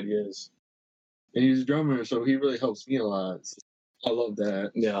new ideas. And he's a drummer, so he really helps me a lot. So I love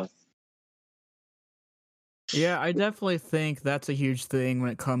that. Yeah. Yeah, I definitely think that's a huge thing when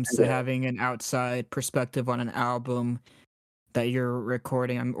it comes to having an outside perspective on an album that you're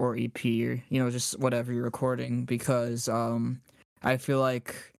recording or EP, or just whatever you're recording, because I feel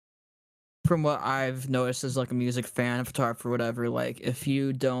like from what I've noticed as like a music fan, a photographer, whatever, like if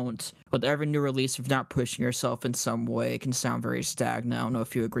you don't, with every new release, if you're not pushing yourself in some way, it can sound very stagnant. I don't know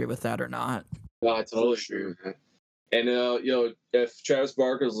if you agree with that or not. No, I totally agree with that. And if Travis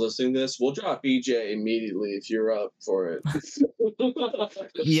Barker's listening to this, we'll drop EJ immediately if you're up for it.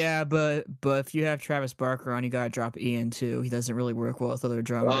 Yeah, but if you have Travis Barker on, you gotta drop Ian too. He doesn't really work well with other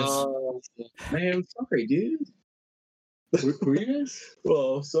drummers. Man, sorry, dude. Who are you guys?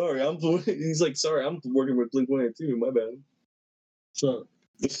 Well, sorry. He's like, sorry, I'm working with Blink-182. My bad. So,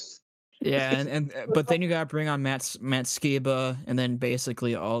 Yeah, and but then you gotta bring on Matt Skiba, and then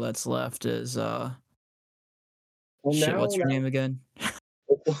basically all that's left is shit. What's your name again?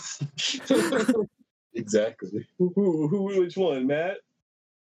 Exactly. Which one, Matt?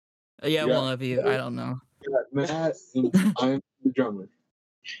 Yeah, one of you. I don't know. Matt, and I'm the drummer.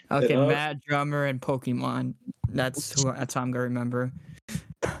 Okay, Yeah. Matt, drummer, and Pokemon. That's how I'm gonna remember.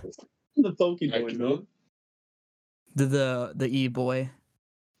 The Pokemon, man. The E boy.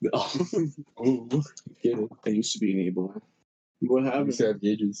 Oh, get it. I used to be an E-boy. What I happened? used to have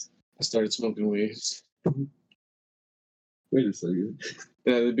gauges. I started smoking weed. Wait a second.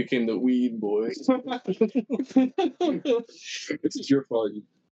 And then it became the weed boy. This is your fault.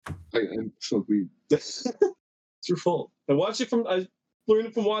 I smoke weed. It's your fault. I learned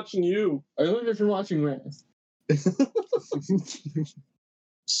it from watching you. I learned it from watching Rance.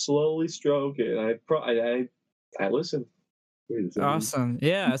 Slowly stroke it. I listen. Wait a second. Awesome.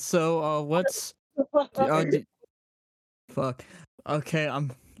 Yeah. So what's fuck. Okay,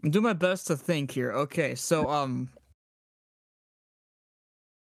 I'm doing my best to think here. Okay, so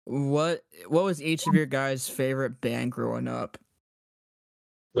what was each of your guys' favorite band growing up?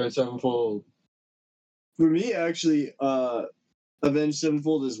 Red Sevenfold. For me, actually, Avenged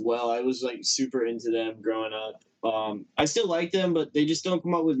Sevenfold as well. I was like super into them growing up. I still like them, but they just don't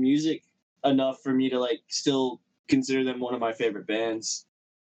come up with music enough for me to like still consider them one of my favorite bands.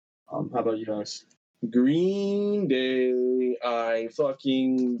 How about you guys? Green Day. I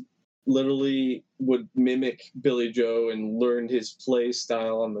fucking literally would mimic Billy Joe and learned his play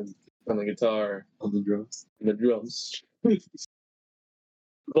style on the guitar, On the drums. and the drums.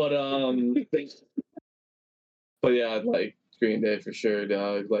 But but yeah, like Green Day for sure,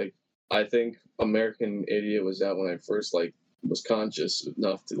 dog. Like I think American Idiot was out when I first like was conscious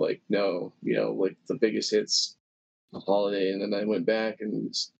enough to like know, like the biggest hits, Holiday, and then I went back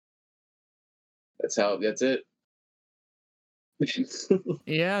and that's it.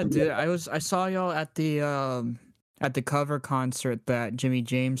 Yeah, dude. I saw y'all at the cover concert that Jimmy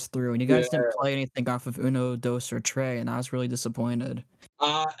James threw, and you guys Yeah. didn't play anything off of Uno, Dos, or Tre, and I was really disappointed.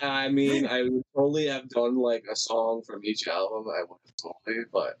 I mean, I would totally have done like a song from each album. I would have totally,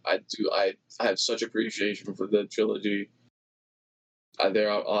 but I have such appreciation for the trilogy.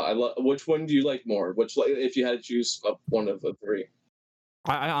 Which one do you like more? Which, like, if you had to choose one of the three?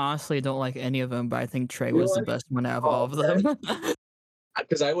 I honestly don't like any of them, but I think Tre You was the like? best one out of Oh, all of them.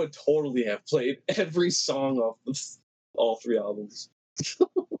 Because I would totally have played every song off all three albums.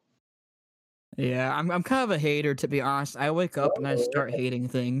 Yeah, I'm kind of a hater, to be honest. I wake up and I start hating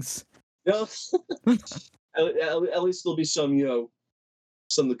things. No, at least there'll be some to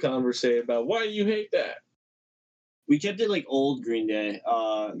conversate about why you hate that. We kept it like old Green Day.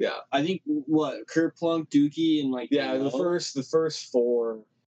 Yeah, I think what Kerplunk, Dookie, and like yeah. The first four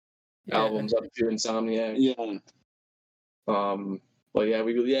Yeah. albums up to Insomniac. yeah. But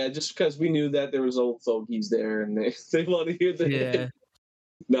yeah, just because we knew that there was old fogies there and they want to hear the Yeah.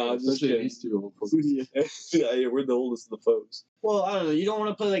 No, just Especially kidding. these two old folks. Yeah, we're the oldest of the folks. Well, I don't know. You don't want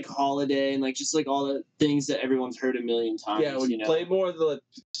to play like Holiday and like just like all the things that everyone's heard a million times. Yeah, we play more of the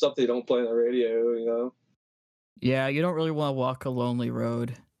stuff they don't play on the radio. Yeah, you don't really want to walk a lonely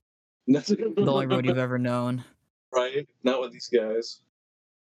road. Nothing, The only road you've ever known. right? Not with these guys.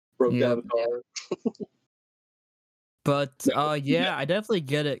 Broke down Yep. the car. But yeah, I definitely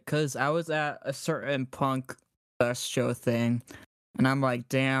get it because I was at a certain punk fest show thing, and I'm like,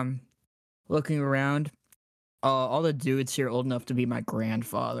 damn, looking around, all the dudes here old enough to be my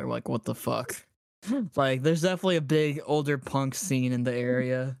grandfather. Like, what the fuck? Like, there's definitely a big older punk scene in the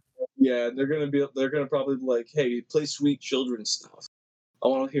area. Yeah, they're gonna probably be like, hey, play Sweet Children stuff. I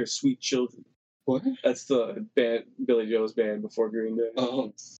want to hear Sweet Children. What? That's the band, Billy Joe's band before Green Day. Oh,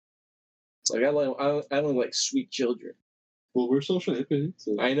 It's like I don't like Sweet Children. well, we're social impact.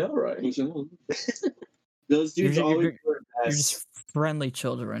 So I know, right? push it on. Those dudes You're- always you're- were You're best. just friendly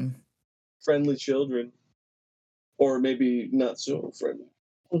children. Friendly children, or maybe not so friendly.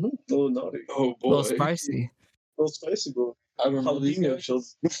 A little naughty, Oh A boy. little spicy. a little spicy boy. I remember these Jalapeno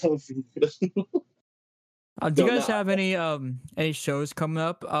guys. children. Do you No, guys no. have any shows coming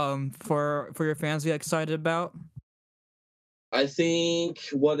up for your fans to get excited about? I think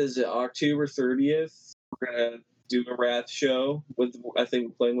what is it? October 30th. We're gonna do a Wrath show with. I think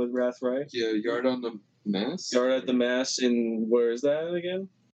we're playing with Wrath, right? Yeah, Yard on the Mass. Yard at the Mass in where is that again?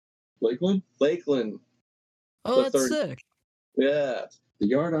 Lakeland. Lakeland. Oh, The that's third- sick. Yeah, The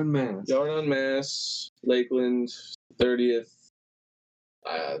Yard on Mass. Yard on Mass, Lakeland, 30th.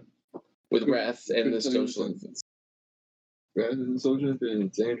 With Wrath and the Good Social times. Infants Rather than social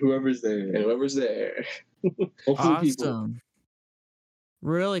influence and whoever's there. and whoever's there. Hopefully people. Awesome.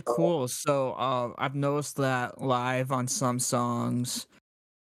 Really cool. So I've noticed that live on some songs,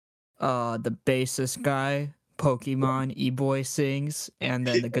 the bassist guy, Pokemon E-Boy sings, and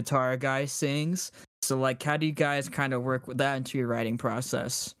then the guitar guy sings. So like how do you guys kind of work with that into your writing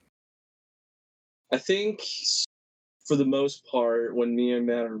process? I think for the most part, when me and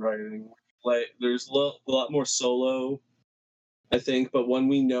Matt are writing, like there's a lot more solo, I think. But when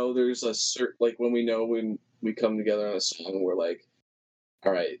we know there's a certain, like when we come together on a song, we're like,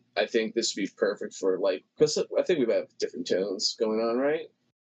 all right, I think this would be perfect for like, because I think we have different tones going on, right?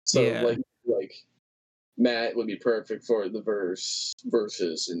 So Yeah. like Matt would be perfect for the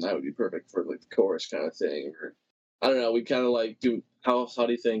verses, and I would be perfect for like the chorus kind of thing. Or I don't know. We kind of like do how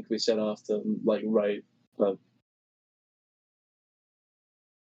do you think we set off to like write?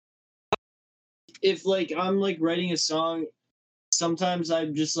 If like I'm like writing a song, sometimes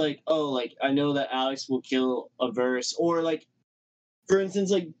I'm just like, oh, like I know that Alex will kill a verse, or like, for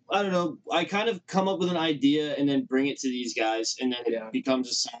instance, like I don't know, I kind of come up with an idea and then bring it to these guys, and then Yeah. it becomes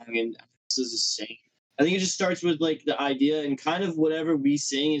a song, and this is a sing. I think it just starts with like the idea, and kind of whatever we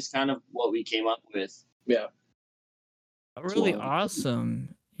sing is kind of what we came up with. Yeah. Really Wow.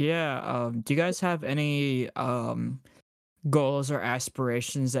 awesome. Yeah, do you guys have any goals or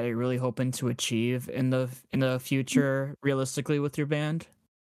aspirations that you're really hoping to achieve in the future realistically with your band?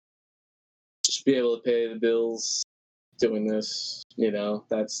 Just be able to pay the bills doing this.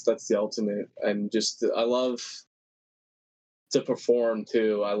 That's the ultimate. And just I love to perform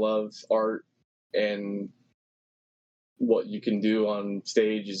too. I love art, and what you can do on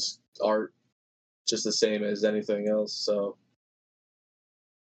stage is art, just the same as anything else. So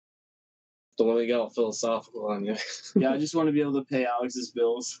don't let me get all philosophical on you. Yeah, I just want to be able to pay Alex's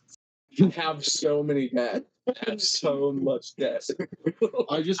bills. I have so many debt. I have so much debt.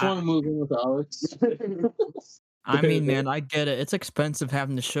 I just I want to move in with Alex. I mean, man, I get it. It's expensive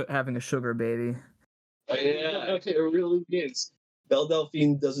having a sugar baby. Yeah, it really is. Belle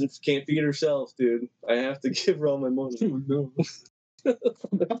Delphine can't feed herself, dude. I have to give her all my money. Oh, no.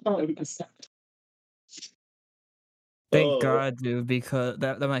 Thank Oh, God, dude, because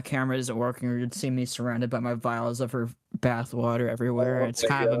that my camera isn't working, or you'd see me surrounded by my vials of her bath water everywhere. oh It's my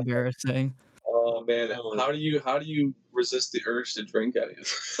kind of God. embarrassing. Oh man, Oh. how do you resist the urge to drink any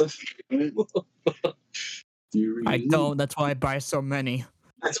of it? Do you I read it? don't. That's why I buy so many.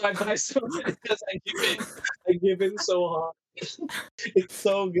 That's why I buy so many, because I give in so hard. It's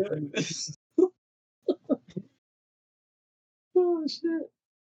so good. Oh shit.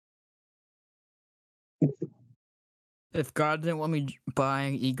 If God didn't want me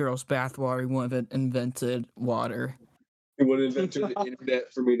buying E-Girl's bathwater, he wouldn't have invented water. It would have invented the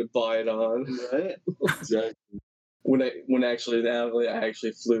internet for me to buy it on. Right? Exactly. When actually Natalie, I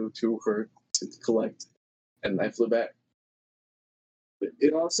actually flew to her to collect, and I flew back.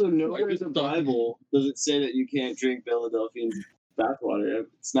 It also nowhere in the Bible does it say that you can't drink Philadelphian bathwater.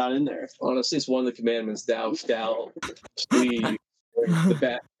 It's not in there. Honestly, it's one of the commandments. Thou shalt please drink the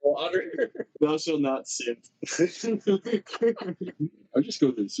bath water. Thou shalt not sin. I just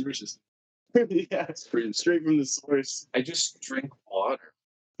go to the sewer system. Yeah, straight from the source. I just drink water.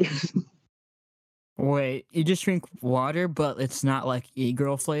 Wait, you just drink water, but it's not like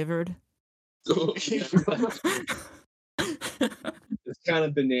E-Girl flavored? It's kind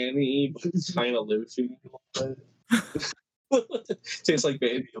of banana-y, but it's kind of loofy. Tastes like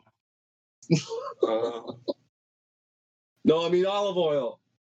baby oil. No, I mean olive oil.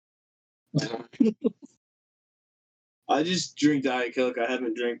 I just drink Diet Coke. I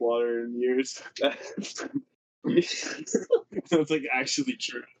haven't drank water in years. That's like actually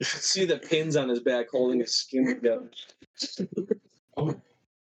true. See the pins on his back holding his skin together. I'm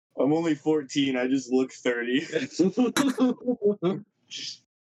only 14. I just look 30.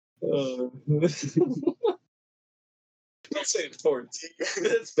 Don't say 14.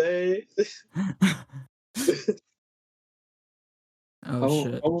 That's bad. Oh How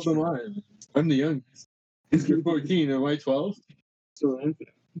shit. old am I? I'm the youngest. You're 14. Am I 12? Still an infant.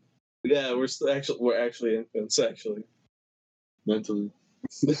 Yeah, we're actually infants, actually. Mentally.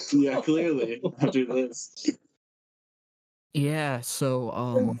 Yeah, clearly after this. Yeah,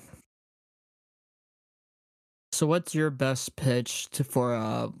 so what's your best pitch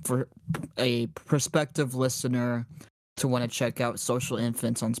for a prospective listener to want to check out Social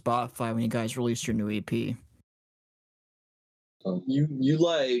Infants on Spotify when you guys release your new E EP? You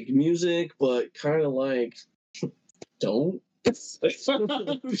like music, but kind of like don't. Jesus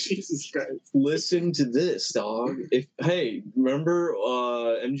Christ. Listen to this, dog. Hey, remember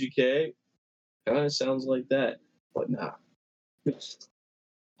MGK? Kind of sounds like that, but not.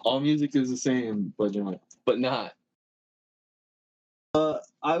 All music is the same, but not. But not.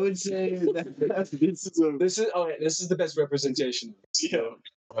 I would say that This is the best representation. Yeah.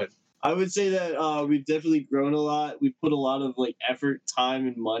 I would say that we've definitely grown a lot. We've put a lot of like effort, time,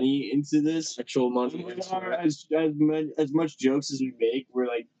 and money into this. Actual money. We are, as much jokes as we make, we're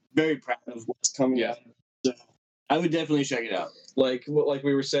like very proud of what's coming Yeah. out. So I would definitely check it out. Like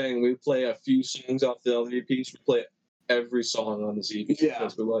we were saying, we play a few songs off the other EPs. We play every song on this EP Yeah.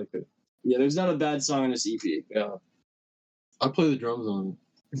 because we like it. Yeah, there's not a bad song on this EP. Yeah. I play the drums on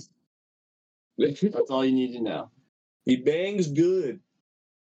That's all you need to know. He bangs good. it.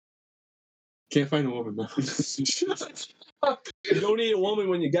 Can't find a woman now. You don't need a woman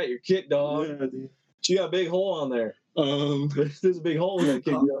when you got your kit, dog. Yeah, dude. She got a big hole on there. There's a big hole in that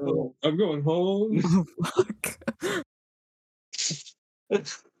kit. I'm going home. Oh, fuck.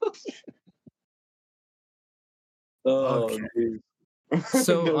 Oh, Okay. dude.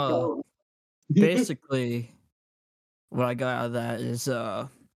 So, No problem. basically, what I got out of that is what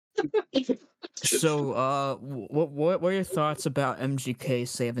are your thoughts about MGK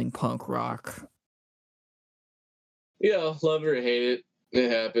saving punk rock? Yeah, love it or hate it, it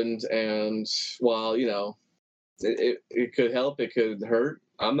happened. And while it could help, it could hurt.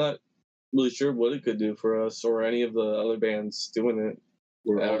 I'm not really sure what it could do for us or any of the other bands doing it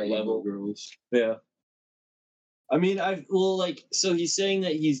We're at all our emo level. girls. Yeah. I mean, so he's saying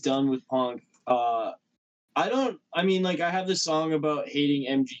that he's done with punk. I mean, like, I have this song about hating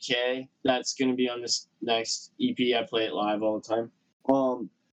MGK that's gonna be on this next EP. I play it live all the time.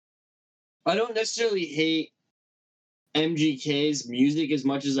 I don't necessarily hate MGK's music as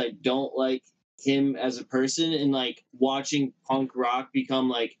much as I don't like him as a person, and like watching punk rock become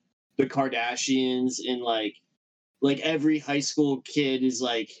like the Kardashians, and like every high school kid is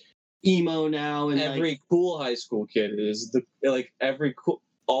like emo now, and Every cool high school kid is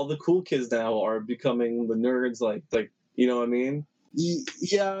all the cool kids now are becoming the nerds, like you know what I mean?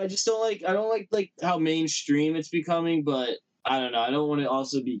 yeah, I don't like how mainstream it's becoming, but I don't know. I don't want to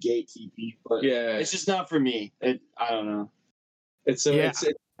also be gatekeepy, but Yeah. it's just not for me. I don't know. It's so Yeah.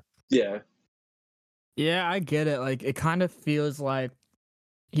 yeah. Yeah, I get it. Like it kind of feels like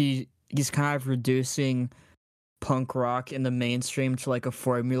he's kind of reducing punk rock in the mainstream to like a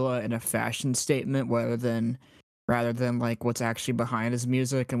formula and a fashion statement rather than like what's actually behind his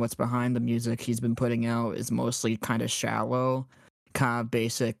music, and what's behind the music he's been putting out is mostly kind of shallow, kind of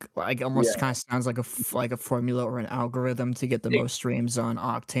basic, like almost Yeah. kind of sounds like a formula or an algorithm to get the most streams on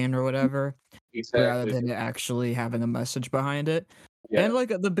Octane or whatever, rather Exactly. than it actually having a message behind it. Yeah. And like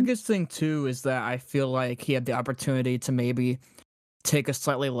the biggest thing too is that I feel like he had the opportunity to maybe take a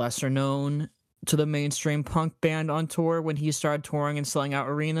slightly lesser known to the mainstream punk band on tour when he started touring and selling out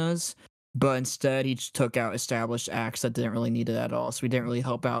arenas, but instead he just took out established acts that didn't really need it at all. So he didn't really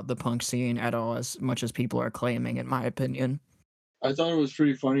help out the punk scene at all as much as people are claiming, in my opinion. I thought it was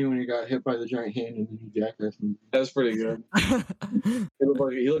pretty funny when he got hit by the giant hand in the new Jackass movie. That was pretty good.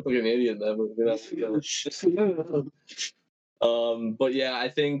 He looked like an idiot in that movie. But yeah, I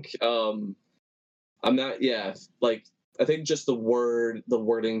think I'm not. Yeah, like I think just the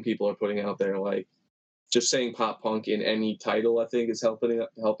wording people are putting out there, like just saying pop punk in any title, I think is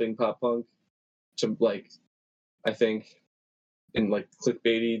helping pop punk to like, I think in like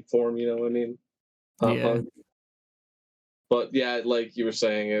clickbaity form. You know what I mean? Pop Yeah. punk. But yeah, like you were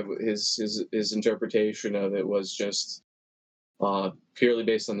saying, his interpretation of it was just purely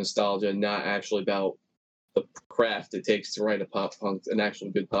based on nostalgia, not actually about the craft it takes to write an actual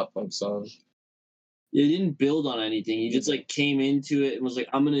good pop punk song. He didn't build on anything. He just like came into it and was like,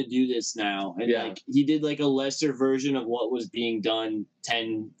 I'm gonna do this now. And Yeah. like he did like a lesser version of what was being done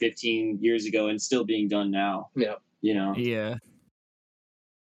 10, 15 years ago and still being done now. Yeah. You know? Yeah.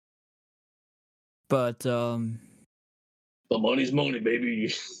 But The money's money,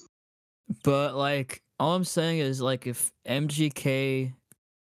 baby. but like all I'm saying is like if MGK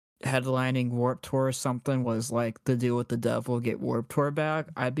headlining Warped Tour or something was like the deal with the devil, get Warped Tour back,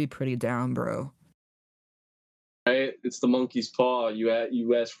 I'd be pretty down, bro. Right? It's the monkey's paw. You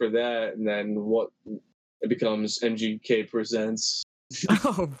ask for that, and then what? It becomes MGK presents.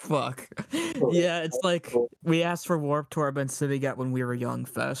 Oh fuck. Yeah, it's like we asked for Warped Tour, but instead we got When We Were Young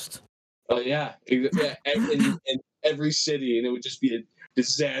Fest. Oh yeah, yeah. In every city, and it would just be a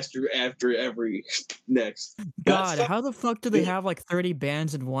disaster after every next. God, That's how the fuck do they have like 30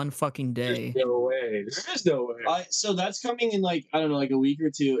 bands in one fucking There's day? no way. There is no way. So that's coming in like I don't know, like a week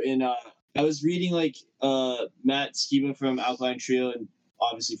or two. And I was reading like Matt Skiba from Alkaline Trio and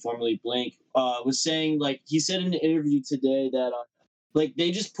obviously formerly Blink was saying like he said in an interview today that like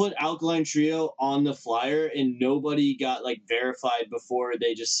they just put Alkaline Trio on the flyer and nobody got like verified before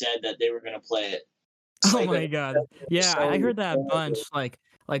they just said that they were gonna play it. Oh my god. Yeah, I heard that a bunch. Like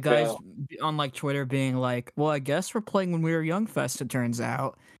guys on like Twitter being like, "Well, I guess we're playing When We Were Young Fest." It turns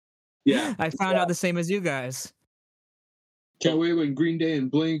out. Yeah. I found out the same as you guys. Can't wait when Green Day and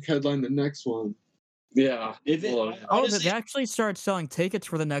Blink headline the next one. Yeah. If it, Well, Oh, honestly, they actually started selling tickets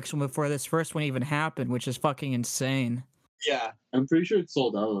for the next one before this first one even happened, which is fucking insane. yeah. I'm pretty sure it's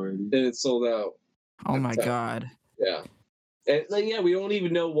sold out already. and it's sold out. Oh my Okay. god. Yeah. And like, yeah, we don't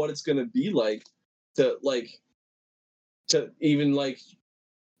even know what it's gonna be like to even like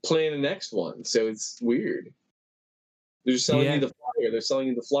plan the next one. So it's weird. They're just selling Yeah. you the flyer. They're selling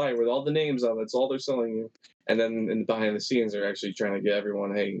you the flyer with all the names on it. That's all they're selling you. And then behind the scenes, they're actually trying to get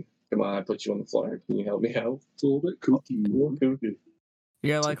everyone, hey, come on, I put you on the flyer. Can you help me out? It's a little bit kooky.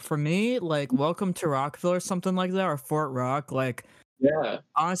 Yeah, like for me, like Welcome to Rockville or something like that, or Fort Rock, like Yeah.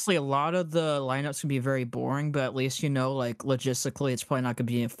 honestly, a lot of the lineups can be very boring, but at least like logistically, it's probably not gonna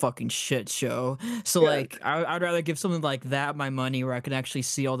be a fucking shit show. So Yeah. like, I'd rather give something like that my money, where I can actually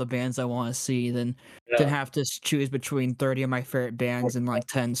see all the bands I want to see, than Yeah. have to choose between 30 of my favorite bands in like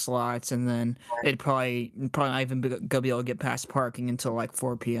 10 slots, and then it'd probably not even gonna be able to get past parking until like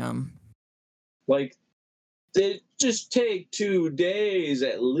 4 p.m. Like They just take 2 days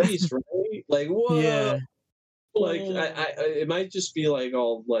at least, right? Like what? Yeah. Like I it might just be like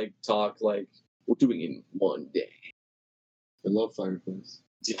all like talk like we're doing it in 1 day. I love Fireflies.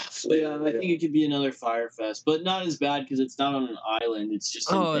 Yeah, I think it could be another Firefest, but not as bad because it's not on an island. It's just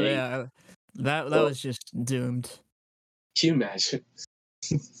in Oh Vegas. yeah. That Well- was just doomed. Can you imagine?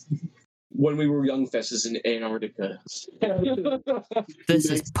 When we were young fesses in Antarctica. This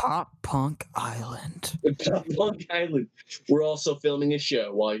is Pop Punk Island. Long Island. We're also filming a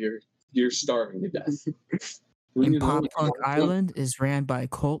show while you're starving to death. And Pop Punk Island is ran by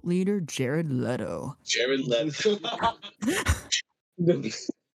cult leader Jared Leto. Jared Leto.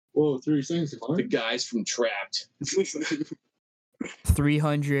 Whoa, 3 seconds. The guys from Trapped.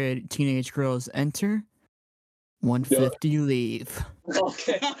 300 teenage girls enter, 150 leave.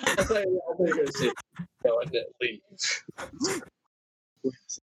 Okay. I thought you were gonna say, no, I didn't leave.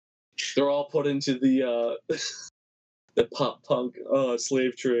 They're all put into the pop punk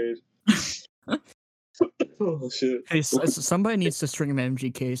slave trade. Oh shit. Hey, somebody needs to stream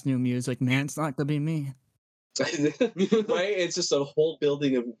MGK's new music, man. It's not gonna be me. Right? It's just a whole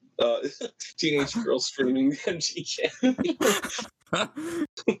building of teenage girls streaming MGK.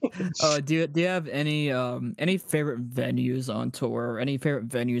 Do you have any favorite venues on tour? Or any favorite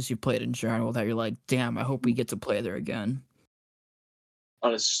venues you played in general that you're like, damn, I hope we get to play there again?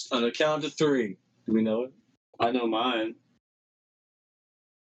 On a count of 3. Do we know it? I know mine.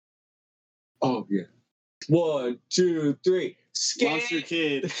 Oh, yeah. 1, 2, 3. Monster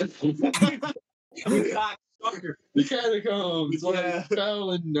Kid. You cocksucker. The Catacombs. Yeah.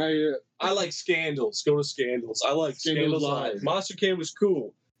 Talon Night. I like Scandals. Go to Scandals. I like Scandals Scandals Live. Live. Monster Kid was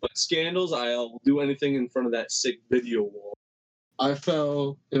cool, but Scandals, I'll do anything in front of that sick video wall. I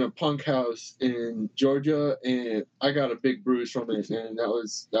fell in a punk house in Georgia, and I got a big bruise from it, and that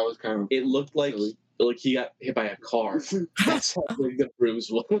was kind of It looked like Really? he got hit by a car. That's how big the bruise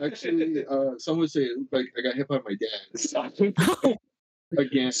was. actually. Some would say it looked like I got hit by my dad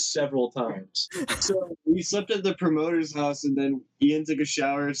again. Several times. So we slept at the promoter's house, and then Ian took a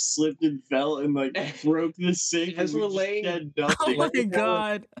shower, slipped and fell, and like broke the sink. As and we're we laying- had Oh nothing. my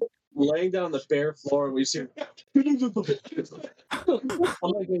god! Laying down on the bare floor, and we see. I'm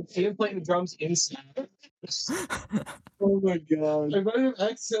like, is he playing the drums inside? Oh my god. I might have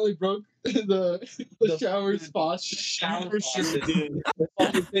accidentally broke the shower spot. Shower shit, dude. The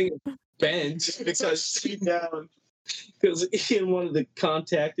fucking thing is bent because Ian wanted to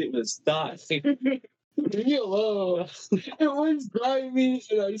contact it with his thigh. Leave me alone. It was grimy,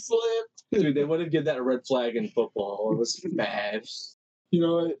 and I slipped. Dude, they would have given that a red flag in football. It was bad. You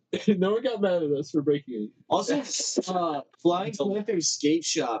know what? No one got mad at us for breaking it. Also, Flying Panther Skate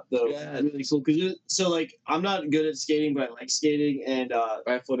Shop though, Yeah. really cool. Cause so like I'm not good at skating, but I like skating, and I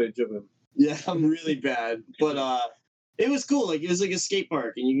have footage of him. yeah, I'm really bad. But it was cool. Like it was like a skate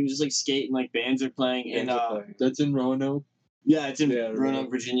park, and you can just like skate, and like bands are playing, and That's in Roanoke. yeah, it's in Yeah, Roanoke,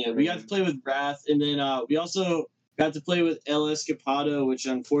 Virginia. We got to play with Wrath, and then we also got to play with El Escapado, which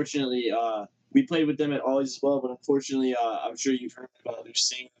unfortunately we played with them at Ollie's as well, but unfortunately I'm sure you've heard about their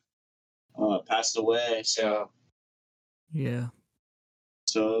singer passed away. So Yeah.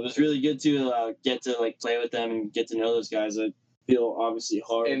 so it was really good to get to like play with them and get to know those guys. I feel obviously And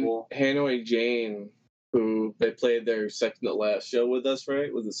horrible. Hanoi Jane, who they played their second to last show with us,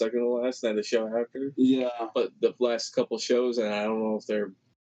 right? Was the second to last, and the show after. Yeah. But the last couple shows, and I don't know if they're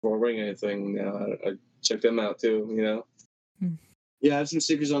performing anything. I check them out too. You know. Yeah, I have some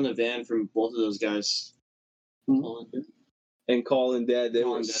stickers on the van from both of those guys. And Colin Dead, they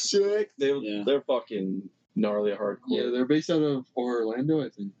Colin were Dead. sick. Yeah. They're fucking gnarly hardcore. Yeah, they're based out of Orlando, I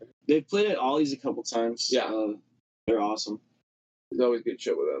think. They've played at Ollie's a couple times. Yeah. They're awesome. It's always a good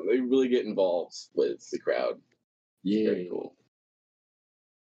show with them. They really get involved with the crowd. Yeah. Very cool.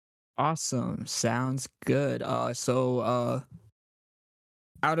 Awesome. Sounds good. So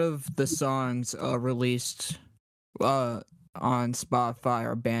out of the songs released on Spotify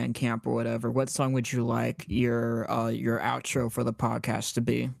or Bandcamp or whatever, what song would you like your outro for the podcast to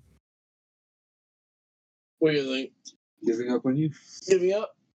be? What do you think? Giving up on you. Giving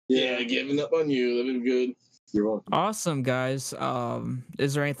up? Yeah, giving up on you. That'd be good. You're welcome. Awesome, guys.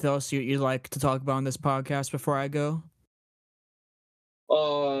 Is there anything else you'd like to talk about on this podcast before I go?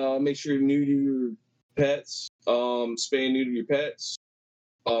 Make sure you're new to your pets. Spay and neuter your pets.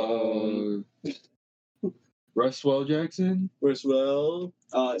 Rustwell Jackson. As well.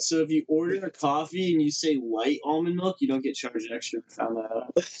 So if you order a coffee and you say light almond milk, you don't get charged extra. I found that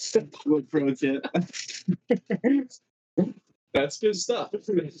out. Good pro tip. That's good stuff.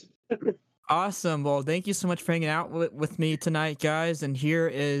 Awesome. Well, thank you so much for hanging out with me tonight, guys. And here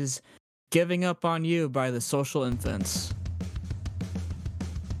is Giving Up on You by the Social Infants.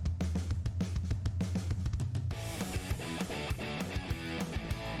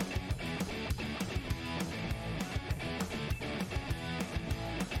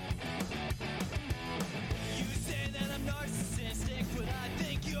 You say that I'm narcissistic, but I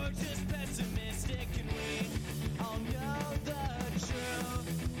think you're just pessimistic, and we all know the truth.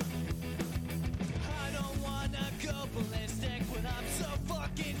 I don't wanna go ballistic, but I'm so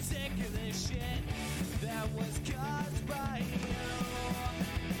fucking sick of this shit that was caused by